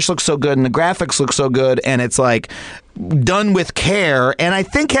fit and finish looks so good, and the graphics look so good, and it's like done with care, and I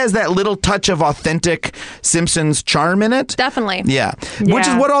think has that little touch of authentic Simpsons charm in it. Definitely. Yeah. Which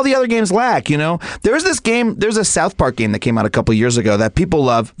is what all the other games lack, There's this game, there's a South Park game that came out a couple years ago that people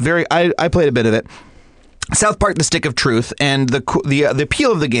love. I played a bit of it. South Park: The Stick of Truth, and the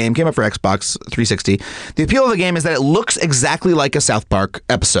appeal of the game came up for Xbox 360. The appeal of the game is that it looks exactly like a South Park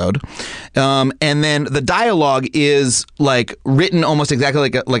episode, and then the dialogue is like written almost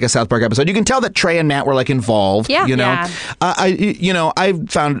exactly like a South Park episode. You can tell that Trey and Matt were like involved. Yeah. I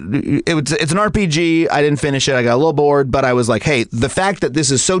found it's an RPG. I didn't finish it. I got a little bored, but I was like, hey, the fact that this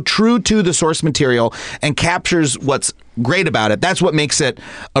is so true to the source material and captures what's great about it, that's what makes it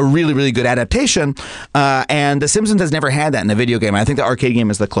a really, really good adaptation. And The Simpsons has never had that in a video game. I think the arcade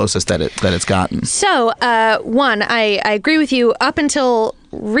game is the closest that it's gotten. So, I agree with you up until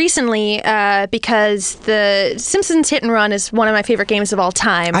recently, because the Simpsons Hit and Run is one of my favorite games of all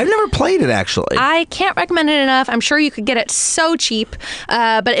time. I've never played it, actually. I can't recommend it enough. I'm sure you could get it so cheap,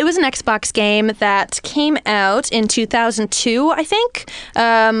 but it was an Xbox game that came out in 2002, I think.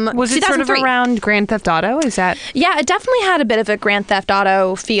 Was it sort of around Grand Theft Auto? Is that? Yeah, it definitely had a bit of a Grand Theft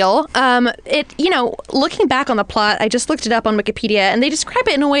Auto feel. Looking back on the plot, I just looked it up on Wikipedia, and they describe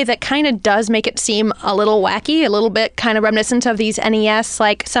it in a way that kind of does make it seem a little wacky, a little bit kind of reminiscent of these NES,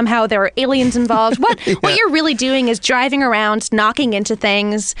 like somehow there are aliens involved. What you're really doing is driving around, knocking into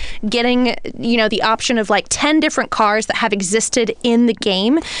things, getting, the option of like 10 different cars that have existed in the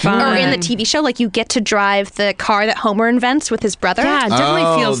game or in the TV show. Like you get to drive the car that Homer invents with his brother. Yeah, it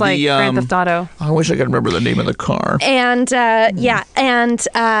definitely feels like Grand Theft Auto. I wish I could remember the name of the car. And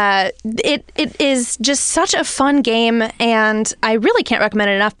it is just such a fun game, and I really can't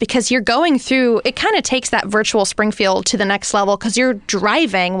recommend it enough because you're going through, it kind of takes that virtual Springfield to the next level because you're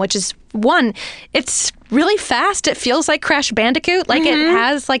driving, which is it's really fast. It feels like Crash Bandicoot. Like it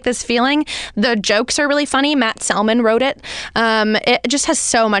has like this feeling. The jokes are really funny. Matt Selman wrote it. It just has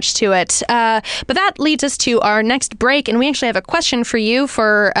so much to it. But that leads us to our next break, and we actually have a question for you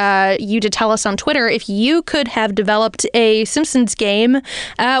to tell us on Twitter. If you could have developed a Simpsons game,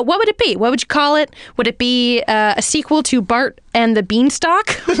 what would it be? What would you call it? Would it be a sequel to Bart and the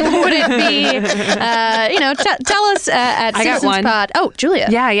Beanstalk? Would it be, tell us at Simpsons Pod. Oh, Julia.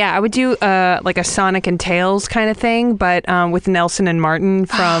 Yeah. I would do like a Sonic and Tails kind of thing, but with Nelson and Martin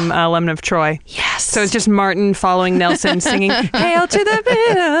from Lemon of Troy. Yes. So it's just Martin following Nelson singing, "Hail to the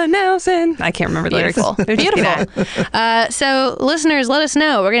bitter Nelson." I can't remember the lyrics. Beautiful. So listeners, let us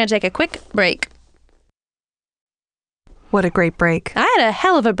know. We're going to take a quick break. What a great break. I had a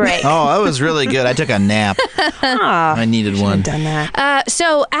hell of a break. Oh, that was really good. I took a nap. I needed one. Done that.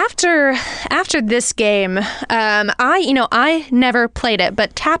 So after this game, I never played it,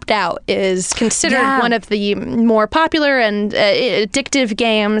 but Tapped Out is considered one of the more popular and addictive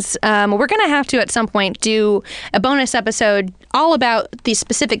games. We're going to have to at some point do a bonus episode all about these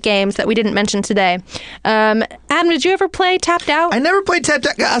specific games that we didn't mention today. Adam, did you ever play Tapped Out? I never played Tapped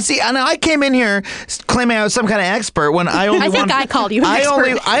Out. See, I came in here claiming I was some kind of expert when I called you an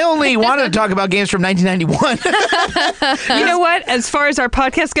expert. I only wanted to talk about games from 1991. You know what? As far as our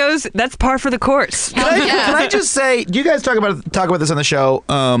podcast goes, that's par for the course. Can I just say, do you guys talk about this on the show?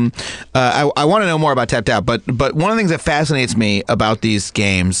 I want to know more about Tapped Out, but one of the things that fascinates me about these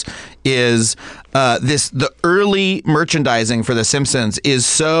games is the early merchandising for The Simpsons is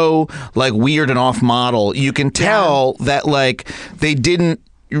so like weird and off model. You can tell that like they didn't.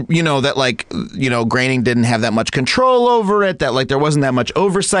 Graining didn't have that much control over it, that like there wasn't that much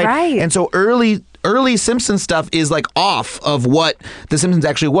oversight. Right. And so early Simpsons stuff is like off of what The Simpsons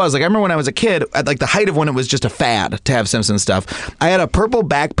actually was. Like I remember when I was a kid, at like the height of when it was just a fad to have Simpsons stuff, I had a purple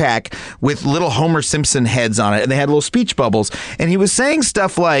backpack with little Homer Simpson heads on it, and they had little speech bubbles, and he was saying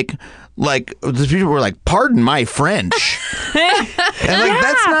stuff like like the people were like, "Pardon my French," and like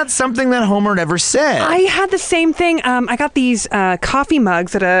that's not something that Homer ever said. I had the same thing. I got these coffee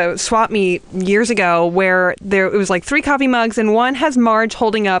mugs at a swap meet years ago, where it was like 3 coffee mugs, and one has Marge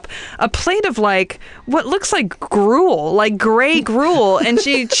holding up a plate of like what looks like gruel, like gray gruel, and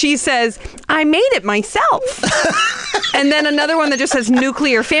she says, "I made it myself." And then another one that just says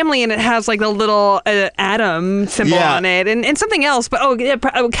nuclear family, and it has like the little atom symbol on it, and something else, but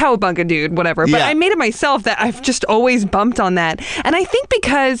cowabunga dude, whatever. But I made it myself. That I've just always bumped on that. And I think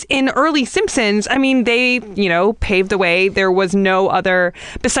because in early Simpsons, I mean, they, paved the way. There was no other,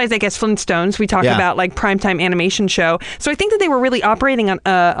 besides, I guess, Flintstones. We talked about like primetime animation show. So I think that they were really operating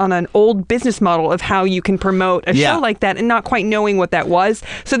on an old business model of how you can promote a show like that and not quite knowing what that was.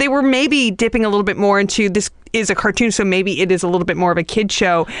 So they were maybe dipping a little bit more into this is a cartoon, so maybe it is a little bit more of a kid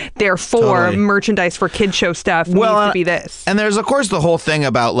show. Therefore, merchandise for kid show stuff needs to be this. And there's, of course, the whole thing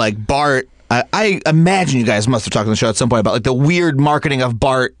about like Bart. I imagine you guys must have talked on the show at some point about like the weird marketing of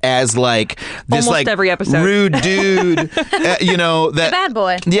Bart as like this almost like every episode. Rude dude, that the bad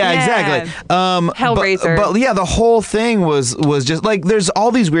boy. Yeah, exactly. Hellraiser. But yeah, the whole thing was just like there's all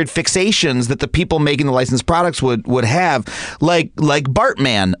these weird fixations that the people making the licensed products would have, like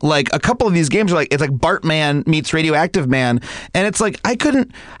Bartman. Like a couple of these games are like it's like Bartman meets Radioactive Man, and it's like I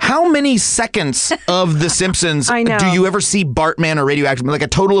couldn't. How many seconds of The Simpsons I know. do you ever see Bartman or Radioactive Man? Like a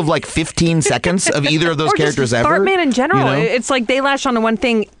total of like 15 seconds of either of those characters ever. Bartman in general. It's like they latched onto one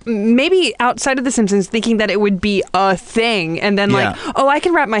thing, maybe outside of The Simpsons, thinking that it would be a thing, and then I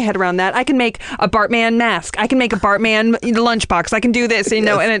can wrap my head around that. I can make a Bartman mask. I can make a Bartman lunchbox. I can do this, and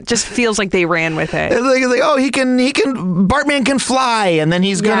it just feels like they ran with it. It's like he can Bartman can fly, and then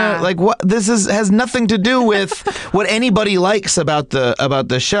he's gonna like what? This has nothing to do with what anybody likes about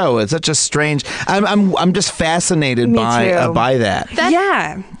the show. It's such a strange. I'm just fascinated by that.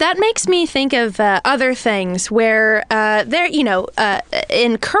 That makes me think of other things where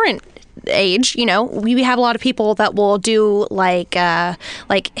in current age, we have a lot of people that will do like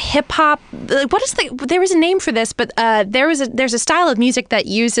hip hop. What is there was a name for this, but there's a style of music that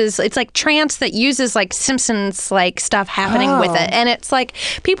uses, it's like trance that uses like Simpsons like stuff happening with it, and it's like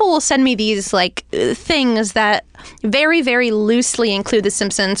people will send me these like things that very, very loosely include The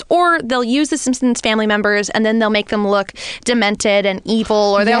Simpsons, or they'll use The Simpsons family members and then they'll make them look demented and evil,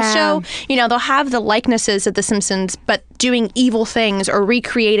 or they'll show, they'll have the likenesses of The Simpsons, but doing evil things or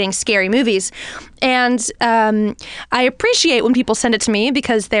recreating scary movies. And I appreciate when people send it to me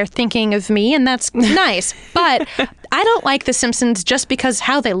because they're thinking of me, and that's nice. But I don't like The Simpsons just because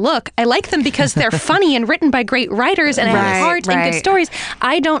how they look. I like them because they're funny and written by great writers and have heart and good stories.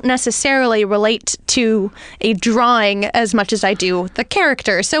 I don't necessarily relate to a drawing as much as I do the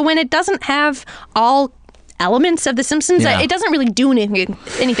character. So when it doesn't have all elements of The Simpsons, it doesn't really do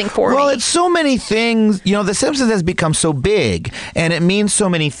anything for me. Well, it's so many things. The Simpsons has become so big, and it means so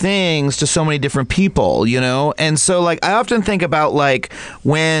many things to so many different people, And so, like, I often think about, like,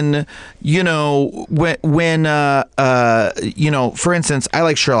 when for instance, I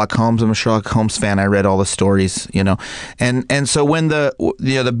like Sherlock Holmes. I'm a Sherlock Holmes fan. I read all the stories, And so when the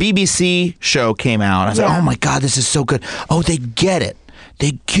BBC show came out, I was like, oh my God, this is so good. Oh, they get it.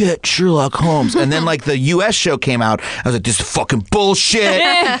 They get Sherlock Holmes. And then, like, the U.S. show came out. I was like, this is fucking bullshit.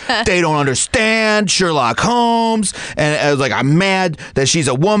 They don't understand Sherlock Holmes. And I was like, I'm mad that she's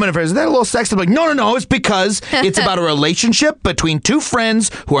a woman. Is that a little sexist? I'm like, no. It's because it's about a relationship between two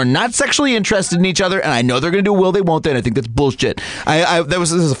friends who are not sexually interested in each other. And I know they're going to do will they, won't they. And I think that's bullshit.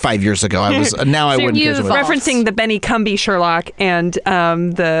 This was 5 years ago. I wouldn't care. Referencing the Benny Cumby Sherlock and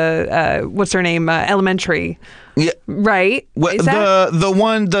what's her name? Elementary. Yeah. Right. The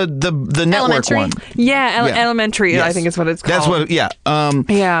network Elementary? one. Elementary. Yes. I think is what it's called. That's what. Yeah.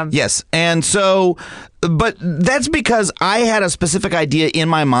 Yes. And so, but that's because I had a specific idea in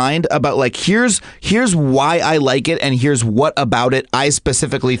my mind about like here's why I like it, and here's what about it I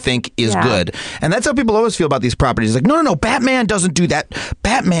specifically think is good. And that's how people always feel about these properties. Like, no, Batman doesn't do that.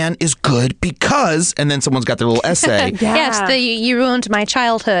 Batman is good because, and then someone's got their little essay. Yes, you ruined my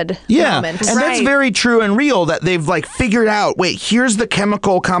childhood moment. And that's very true and real, that they've like figured out, wait, here's the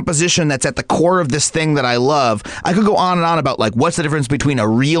chemical composition that's at the core of this thing that I love. I could go on and on about like what's the difference between a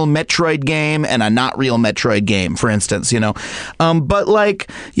real Metroid game and a not real real Metroid game, for instance, but like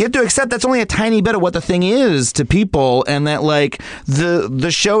you have to accept that's only a tiny bit of what the thing is to people, and that like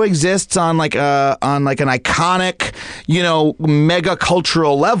the show exists on like an iconic, mega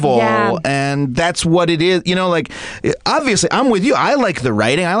cultural level, and that's what it is. Like obviously I'm with you. I like the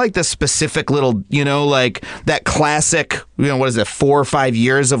writing. I like the specific little, like that classic, what is it, 4 or 5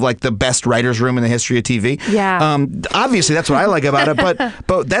 years of like the best writer's room in the history of TV. Yeah. Obviously that's what I like about it,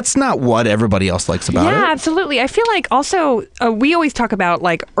 but that's not what everybody else likes about it. Yeah, absolutely. I feel like also we always talk about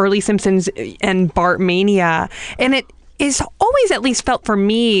like early Simpsons and Bart mania, and it is always, at least felt for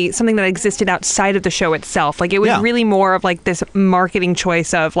me, something that existed outside of the show itself. Like it was really more of like this marketing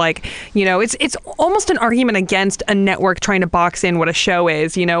choice of like, it's almost an argument against a network trying to box in what a show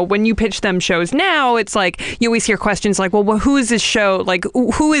is. When you pitch them shows now, it's like you always hear questions like, well, who is this show? Like,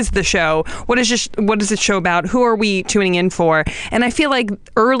 who is the show? What is this show about? Who are we tuning in for? And I feel like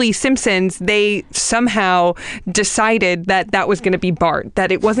early Simpsons, they somehow decided that was going to be Bart,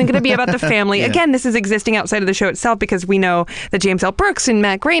 that it wasn't going to be about the family. Again, this is existing outside of the show itself because we know that James L. Brooks and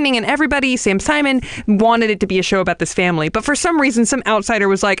Matt Groening and everybody, Sam Simon, wanted it to be a show about this family. But for some reason, some outsider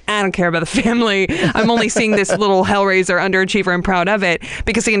was like, I don't care about the family. I'm only seeing this little Hellraiser underachiever and proud of it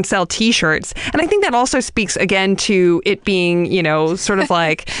because they can sell T-shirts. And I think that also speaks again to it being, sort of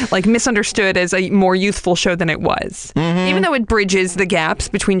like misunderstood as a more youthful show than it was. Mm-hmm. Even though it bridges the gaps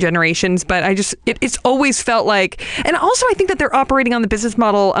between generations. But it's always felt like, and also I think that they're operating on the business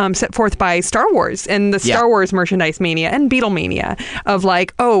model set forth by Star Wars and the Star Wars merchandise mania and Beatlemania of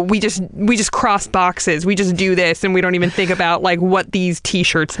like, oh, we just cross boxes, we just do this, and we don't even think about like what these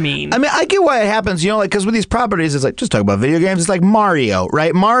T-shirts mean. I mean, I get why it happens, like because with these properties, it's like just talk about video games. It's like Mario,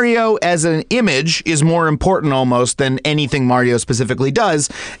 right? Mario as an image is more important almost than anything Mario specifically does,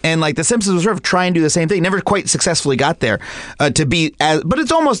 and like The Simpsons was sort of trying to do the same thing, never quite successfully got there to be as, but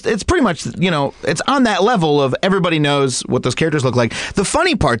it's pretty much it's on that level of everybody knows what those characters look like. The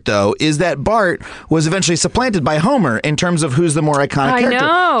funny part though is that Bart was eventually supplanted by Homer in terms of who's the more iconic character. I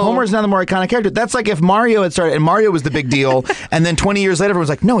know. Homer's now the more iconic character. That's like if Mario had started and Mario was the big deal, and then 20 years later everyone's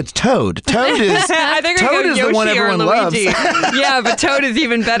like, no, it's Toad. Toad is the one everyone loves. Yeah, but Toad is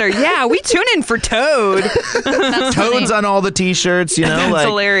even better. Yeah, we tune in for Toad. That's Toad's funny. on all the T-shirts, That's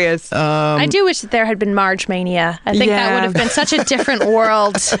hilarious. I do wish that there had been Marge Mania. I think that would have been such a different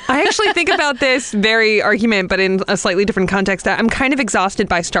world. I actually think about this very argument, but in a slightly different context. I'm kind of exhausted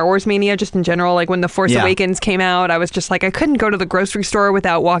by Star Wars mania just in general. Like when The Force Awakens came out, I was just like, I couldn't go to the grocery store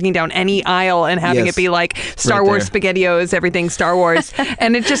without walking down any aisle and having it be like Star Wars SpaghettiOs, everything Star Wars.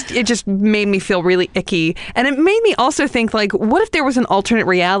 And it just made me feel really icky. And it made me also think like, what if there was an alternate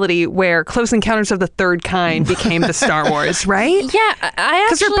reality where Close Encounters of the Third Kind became the Star Wars, right? Yeah,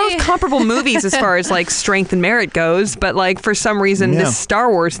 because they're both comparable movies as far as like strength and merit goes, but like for some reason this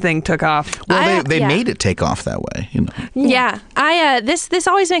Star Wars thing took off. Well, they made it take off that way, Yeah, this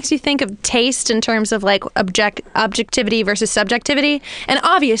always makes you think of taste in terms of like objectivity versus subjectivity, and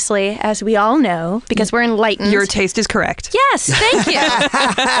obviously, as we all know, because we're enlightened, your taste is correct. Yes, thank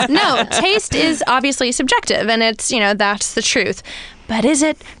you. No, taste is obviously subjective, and it's that's the truth. But is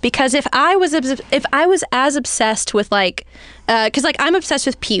it? Because if I was as obsessed with because I'm obsessed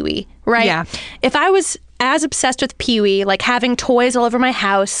with Pee-wee, right? Yeah. If I was as obsessed with Pee-wee, like having toys all over my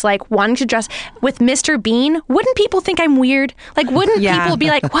house, like wanting to dress with Mr. Bean, wouldn't people think I'm weird? Like, wouldn't people be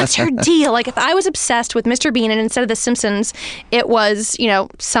like, what's your deal? Like, if I was obsessed with Mr. Bean and instead of The Simpsons, it was,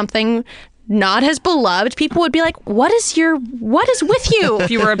 something not as beloved, people would be like, what is with you? If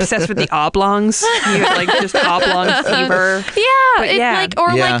you were obsessed with the oblongs, you had like just oblong fever. Like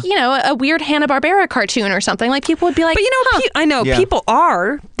a weird Hanna-Barbera cartoon or something. Like people would be like, but I know people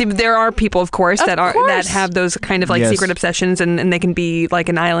are. There are people, of course, that have those kind of like secret obsessions, and they can be like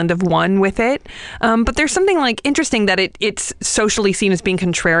an island of one with it. But there's something like interesting that it's socially seen as being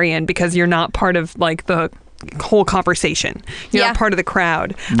contrarian because you're not part of like the whole conversation. You're not part of the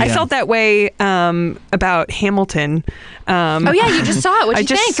crowd. I felt that way about Hamilton. You just saw it. I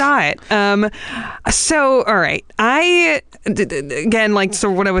just saw it. So, all right. Again, like, so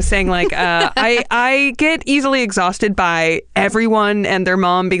what I was saying, like, I get easily exhausted by everyone and their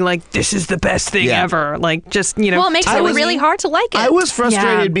mom being like, this is the best thing ever. Like, just, Well, it makes it really hard to like it. I was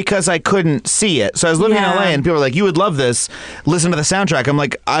frustrated because I couldn't see it. So I was living in LA and people were like, you would love this. Listen to the soundtrack. I'm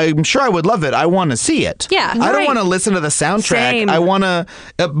like, I'm sure I would love it. I want to see it. Yeah. Yeah. I don't want to listen to the soundtrack. Same. I want to,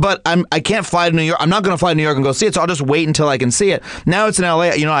 but I can't fly to New York. I'm not going to fly to New York and go see it, so I'll just wait until I can see it. Now it's in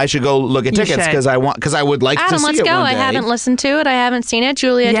LA. I should go look at tickets because I would like to see it one day. Adam, let's go. I haven't listened to it. I haven't seen it.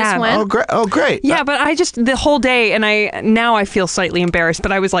 Julia just went. Oh, great. Yeah, but I just, the whole day, and I feel slightly embarrassed,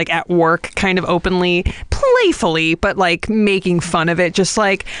 but I was like at work kind of openly, playfully, but like making fun of it, just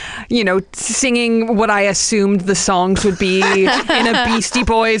like, singing what I assumed the songs would be in a Beastie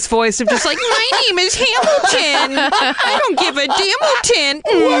Boys voice of just like, my name is Hamilton. I don't give a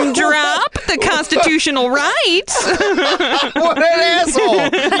Hamilton. Drop the constitutional rights. What an asshole.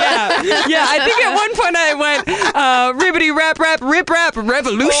 Yeah. I think at one point I went, ribbity rap rap rip rap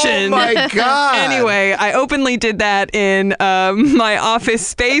revolution. Oh my God. Anyway, I openly did that in my office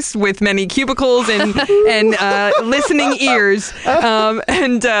space with many cubicles and listening ears.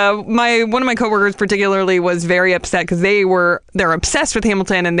 And one of my coworkers particularly was very upset because they're obsessed with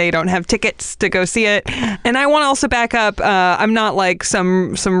Hamilton and they don't have tickets to go see it. And I want to also back up. I'm not like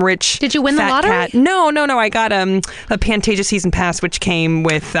some rich. Did you win the fat lottery? Cat. No. I got a Pantasia season pass, which came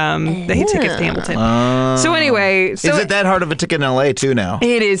with the tickets to Hamilton. So anyway, is it that hard of a ticket in LA too now?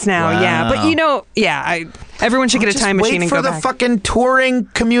 It is now. Wow. Yeah, but everyone should get a time machine and go back. Wait for the fucking touring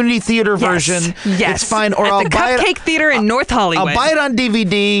community theater version. Yes. It's fine. Or at I'll the buy Cupcake Theater in North Hollywood. I'll buy it on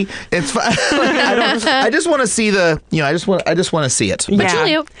DVD. It's fine. I just want to see I just want to see it. But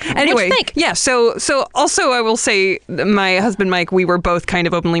Julia, anyway, what'd you think? Yeah. So also I will say my husband Mike, we were both kind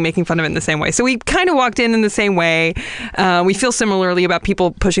of openly making fun of it in the same way. So we kind of walked in the same way. We feel similarly about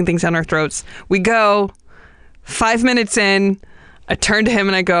people pushing things down our throats. We go 5 minutes in. I turn to him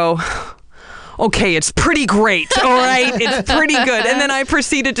and I go, okay, it's pretty great, all right? It's pretty good. And then I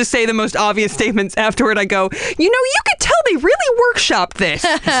proceeded to say the most obvious statements afterward. I go, you could tell they really workshopped this.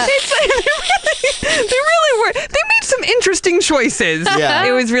 They really were. They made some interesting choices. Yeah.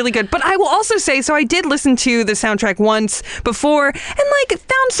 It was really good. But I will also say, so I did listen to the soundtrack once before and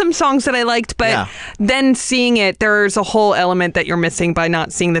found some songs that I liked, but then seeing it, there's a whole element that you're missing by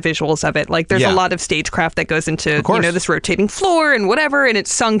not seeing the visuals of it. Like there's a lot of stagecraft that goes into, this rotating floor and whatever, and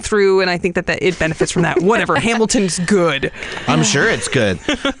it's sung through, and I think that it benefits from that. Whatever. Hamilton's good. I'm sure it's good.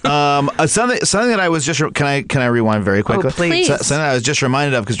 Something that I was just can I rewind very quickly? Oh, please. Something I was just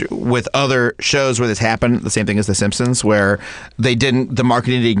reminded of because with other shows where this happened, the same thing as The Simpsons, where the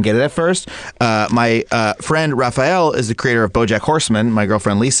marketing didn't get it at first. My friend Raphael is the creator of BoJack Horseman. My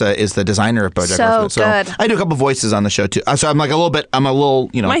girlfriend Lisa is the designer of BoJack Horseman. So good. I do a couple voices on the show too. So I'm a little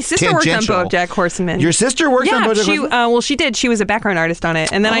My sister worked on tangential. BoJack Horseman. Your sister worked on BoJack Horseman? Well, she did. She was a background artist on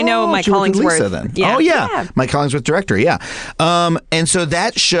it, and then I know Mike she worked with Hollingsworth. Lisa then. Yeah. Oh yeah. Mike Hollingsworth director. Yeah. And so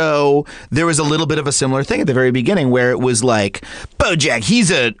that show, there was a little bit of a similar thing at the very beginning where it was like, BoJack,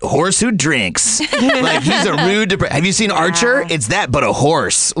 he's a horse who drinks. Like he's a rude. Have you seen Archer? It's that, but a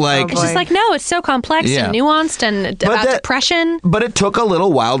horse. Like It's just like, no, it's so complex and nuanced and about depression. But it took a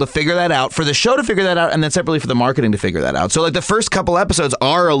little while to figure that out, for the show to figure that out, and then separately for the marketing to figure that out. So like the first couple episodes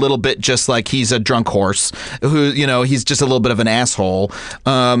are a little bit just like he's a drunk horse who, he's just a little bit of an asshole.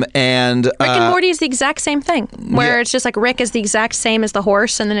 And Rick and Morty is the exact same thing, where it's just like Rick is the exact same as the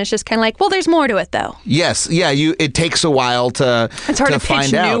horse, and then it's just kind of like, well, there's more to it though. Yes, yeah. It takes a while to It's hard to find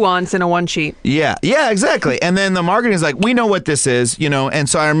pitch out. nuance in a one sheet. Yeah, exactly. And then the marketing is like, we know what this is, And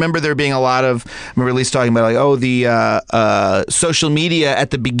so I remember there being a lot of, I remember Lisa talking about the social media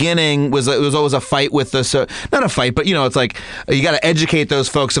at the beginning it was always a fight with not a fight, but it's like you got to educate those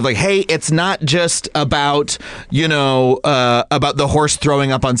folks of like, hey, it's not just about about the horse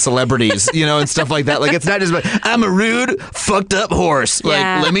throwing up on celebrities, and stuff like that. Like it's not just about I'm a rude, fucked up horse.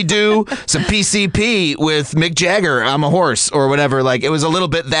 Like let me do some PCP with Mick Jagger. I'm a horse or whatever. Like it was a little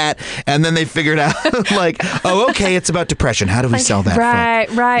bit that, and then they figured out like, oh, okay, it's about depression. How do we sell that?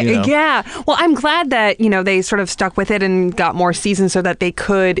 Right. Yeah. Well, I'm glad that they sort of stuck with it and got more seasons so that they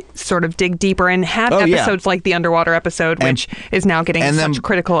could sort of dig deeper and have episodes like the underwater episode, which is now getting such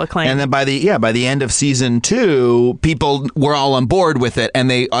critical acclaim. And then by the end of season 2, people were all on board with it, and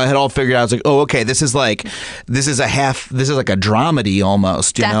they had all figured out. It's like, oh, okay, this is like a dramedy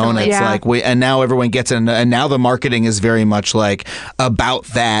almost, and it's like and now everyone gets it, and now the marketing is very much like about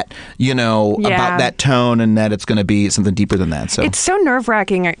that, about that tone, and that it's going to be something deeper than that. So it's so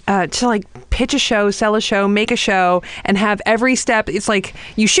nerve-wracking to like pitch a show, sell a show, make a show, and have every step. It's like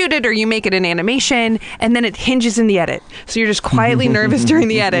you shoot it or you make it an animation, and then it hinges in the edit. So you're just quietly nervous during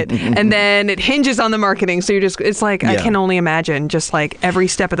the edit, and then it hinges on the marketing. So it's like I can only imagine just like every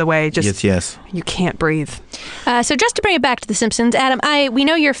step of the way. Just you can't breathe. So just to bring it back to The Simpsons, Adam, we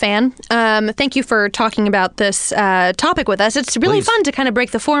know you're a fan. Thank you for talking about this topic with us. It's really fun to kind of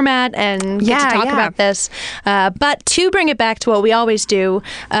break the format and get to talk about this. But to bring it back to what we always do,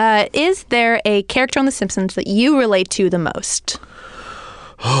 is there there a character on The Simpsons that you relate to the most?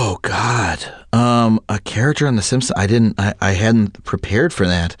 Oh God, a character on The Simpsons. I hadn't prepared for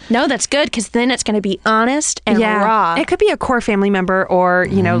that. No, that's good, because then it's going to be honest and raw. It could be a core family member, or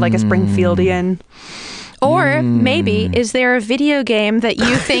like a Springfieldian. Or maybe, is there a video game that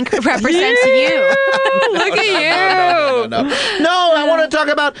you think represents you? Look at you. No, I want it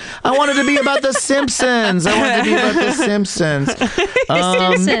to be about The Simpsons. I want it to be about The Simpsons.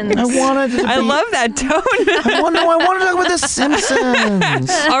 The Simpsons. I love that tone. I want to talk about The Simpsons.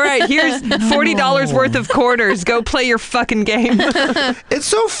 All right, here's $40 worth of quarters. Go play your fucking game. It's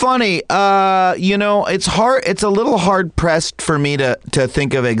so funny. It's hard. It's a little hard pressed for me to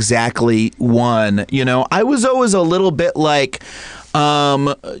think of exactly one. I was always a little bit like,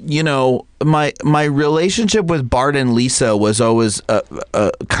 my relationship with Bart and Lisa was always a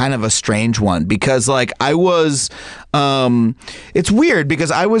kind of a strange one, because like I was, it's weird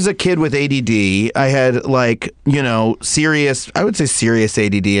because I was a kid with ADD. I had serious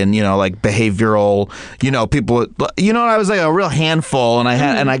ADD and, like behavioral, people, I was like a real handful, and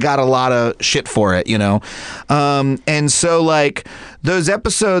I got a lot of shit for it, and so like those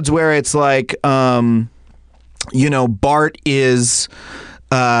episodes where it's like, Bart is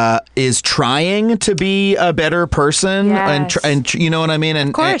trying to be a better person, yes. and you know what I mean, and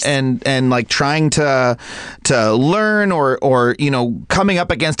of course. and like trying to learn or coming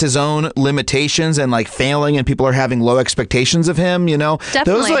up against his own limitations and like failing, and people are having low expectations of him. Definitely.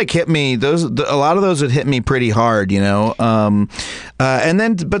 Those like hit me. A lot of those would hit me pretty hard. And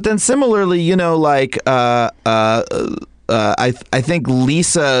then similarly, I think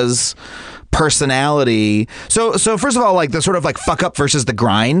Lisa's personality. So first of all, like the sort of like fuck up versus the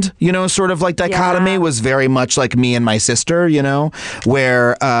grind, sort of like dichotomy was very much like me and my sister,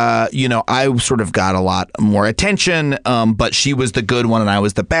 where, I sort of got a lot more attention, but she was the good one and I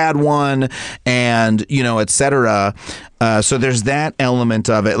was the bad one, and, et cetera. So there's that element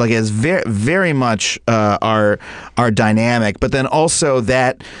of it. Like it's very, very much our dynamic, but then also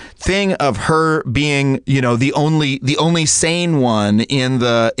that thing of her being, the only sane one in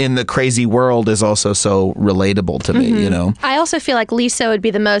the crazy world is also so relatable to me. I also feel like Lisa would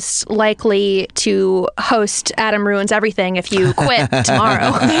be the most likely to host Adam Ruins Everything if you quit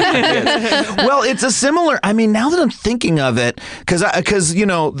tomorrow. Well, it's a similar. I mean, now that I'm thinking of it, because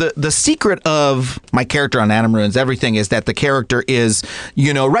the secret of my character on Adam Ruins Everything is that the character is,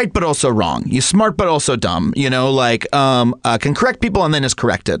 right but also wrong. He's smart but also dumb. Can correct people and then is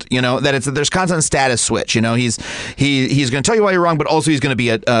corrected. That there's constant status switch. He's going to tell you why you're wrong, but also he's going to be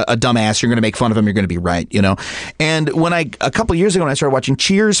a dumbass. You're going to make fun of him. You're going to be right. And when a couple years ago when I started watching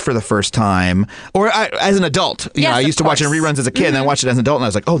Cheers for the first time, as an adult, yes, I used to watch it in reruns as a kid, and I watched it as an adult, and I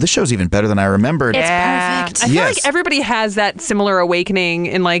was like, oh, this show's even better than I remembered. It's perfect. I feel like everybody has that similar awakening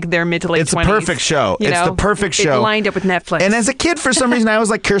in like their mid to late 20s. It's a perfect show. It's the perfect show. It lined up with Netflix. And as a kid, for some reason, I always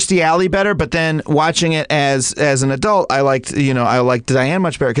liked Kirstie Alley better. But then watching it as an adult, I liked Diane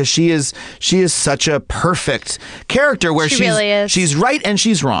much better, because she is such a perfect character where she really is. She's right and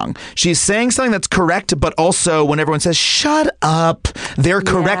she's wrong. She's saying something that's correct, but also when everyone says "shut up," they're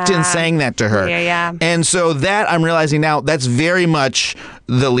correct in saying that to her. Yeah. And so that I'm realizing now, that's very much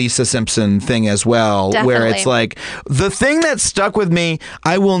the Lisa Simpson thing as well. Definitely. Where it's like the thing that stuck with me.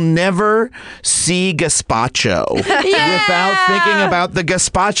 I will never see gazpacho without thinking about the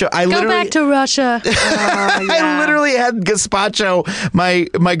gazpacho. Go back to Russia. I literally had gazpacho.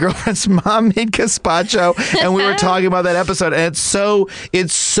 My girlfriend's mom made gazpacho, and we were talking about that episode. And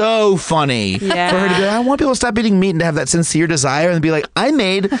it's so funny for her to be like, I want people to stop eating meat and to have that sincere desire, and be like, I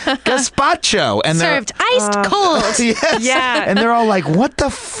made gazpacho, and served iced cold. Yes. Yeah. And they're all like, what the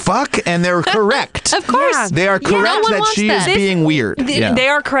fuck? And they're correct. Of course. They are correct no that she is being weird. They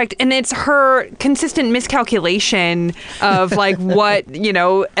are correct. And it's her consistent miscalculation of like what,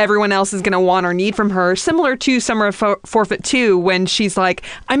 everyone else is going to want or need from her. Similar to Summer of Forfeit 2, when she's like,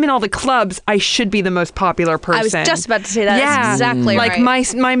 I'm in all the clubs. I should be the most popular person. I was just about to say that. Yeah. That's exactly like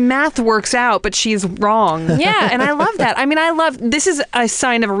right. my math works out, but she's wrong. Yeah. And I love that. I mean, this is a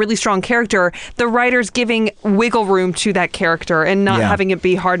sign of a really strong character. The writer's giving wiggle room to that character and not having it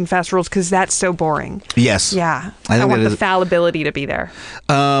be hard and fast rules, because that's so boring. Yes. Yeah. I want the fallibility to be there.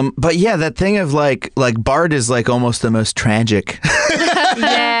 But yeah, that thing of like Bart is like almost the most tragic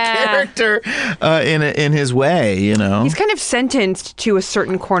character in his way, He's kind of sentenced to a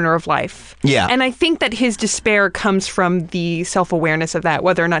certain corner of life. Yeah. And I think that his despair comes from the self-awareness of that,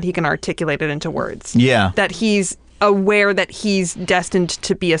 whether or not he can articulate it into words. Yeah. That he's aware that he's destined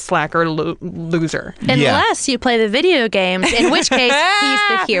to be a slacker loser. Unless you play the video games, in which case he's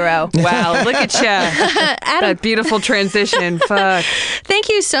the hero. Wow, look at you. That beautiful transition. Fuck. Thank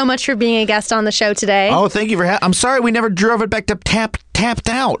you so much for being a guest on the show today. Oh, thank you for I'm sorry we never drove it back to tapped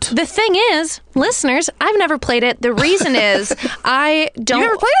out. The thing is, listeners, I've never played it. The reason is I don't... You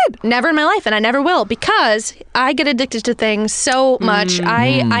never played it? Never in my life, and I never will, because I get addicted to things so much.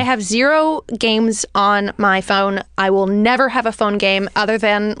 I have 0 games on my phone. I will never have a phone game other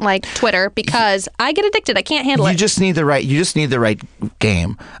than like Twitter because I get addicted. I can't handle it. You just need the right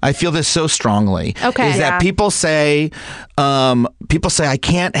game. I feel this so strongly. Okay. Is that people say I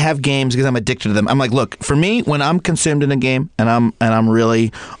can't have games because I'm addicted to them. I'm like, look, for me, when I'm consumed in a game and I'm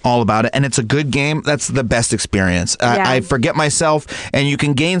really all about it and it's a good game, that's the best experience. I forget myself and you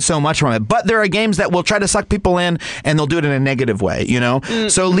can gain so much from it. But there are games that will try to suck people in and they'll do it in a negative way, you know?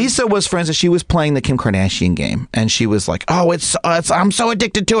 So Lisa was, for instance, she was playing the Kim Kardashian game and she was like, oh, it's I'm so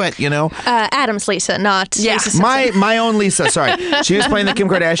addicted to it, you know? Adam's Lisa, not Lisa Simpson. My own Lisa, sorry. She was playing the Kim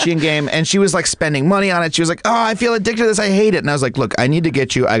Kardashian game and she was like spending money on it. She was like, oh, I feel addicted to this. I hate it. And I was like, look, I need to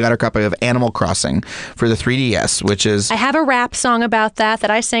get you. I got her copy of Animal Crossing for the 3DS, which is... I have a rap song about that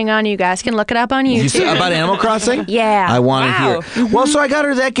I sing on. You guys can look it up on YouTube. You said about Animal Crossing? Yeah. I want to hear. Well, so I got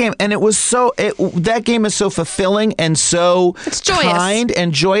her that game, and it was that game is so fulfilling and so kind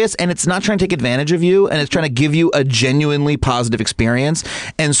and joyous, and it's not trying to take advantage of you, and it's trying to give you a genuinely positive experience.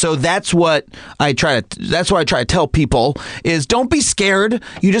 And so that's what I try to tell people is don't be scared.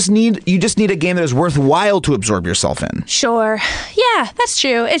 You just need a game that is worthwhile to absorb yourself in. Sure. Yeah, that's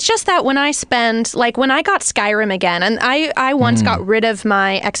true. It's just that when I got Skyrim again, and I once got rid of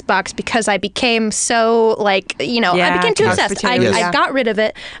my Xbox because I became so I became too obsessed. I got rid of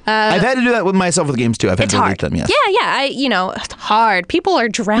it. I've had to do that with myself with games too. I've had to delete them. Yes. Yeah. It's hard. People are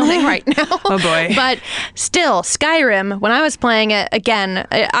drowning right now. Oh boy. But still, Skyrim. When I was playing it again,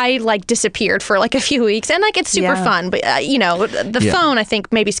 I disappeared for a few weeks, and it's super fun. But the phone I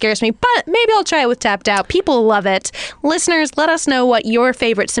think maybe scares me. But maybe I'll try it with Tapped Out. People love it. Listeners, let us know what your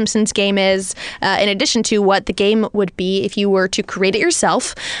favorite Simpsons game is. In addition to what the game would be if you were to create it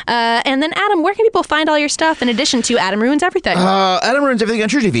yourself. And then, Adam, where can people find all your stuff in addition to Adam Ruins Everything? Adam Ruins Everything on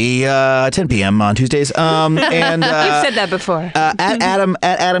True TV, 10 p.m. on Tuesdays. And you've said that before. At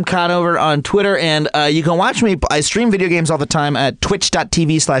Adam Conover on Twitter, and you can watch me. I stream video games all the time at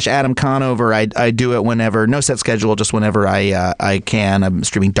twitch.tv/Adam Conover. I do it whenever, no set schedule, just whenever I can. I'm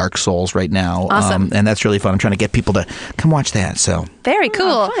streaming Dark Souls right now. Awesome. And that's really fun. I'm trying to get people to come watch that. So very cool.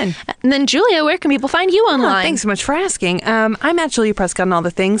 Oh, fun. And then, Julia, where can people find you online? Thanks so much for asking. I'm at Julia Prescott on all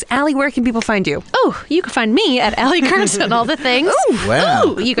the things. Allie, where can people find you? Oh, you can find me at Allie Kurtz on all the things. Ooh, wow.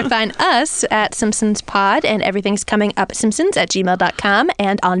 Ooh, you can find us at Simpsons Pod and everything's coming up Simpsons@gmail.com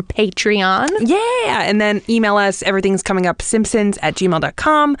and on Patreon. Yeah, and then email us everything's coming up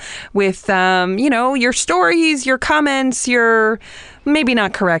Simpsons@gmail.com with your stories, your comments, your maybe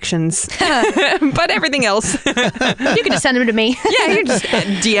not corrections, but everything else. You can just send them to me. Yeah, you just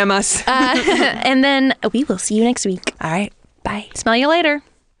DM us. And then we will see you next week. All right. Bye. Smell you later.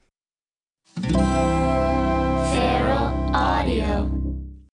 Feral Audio.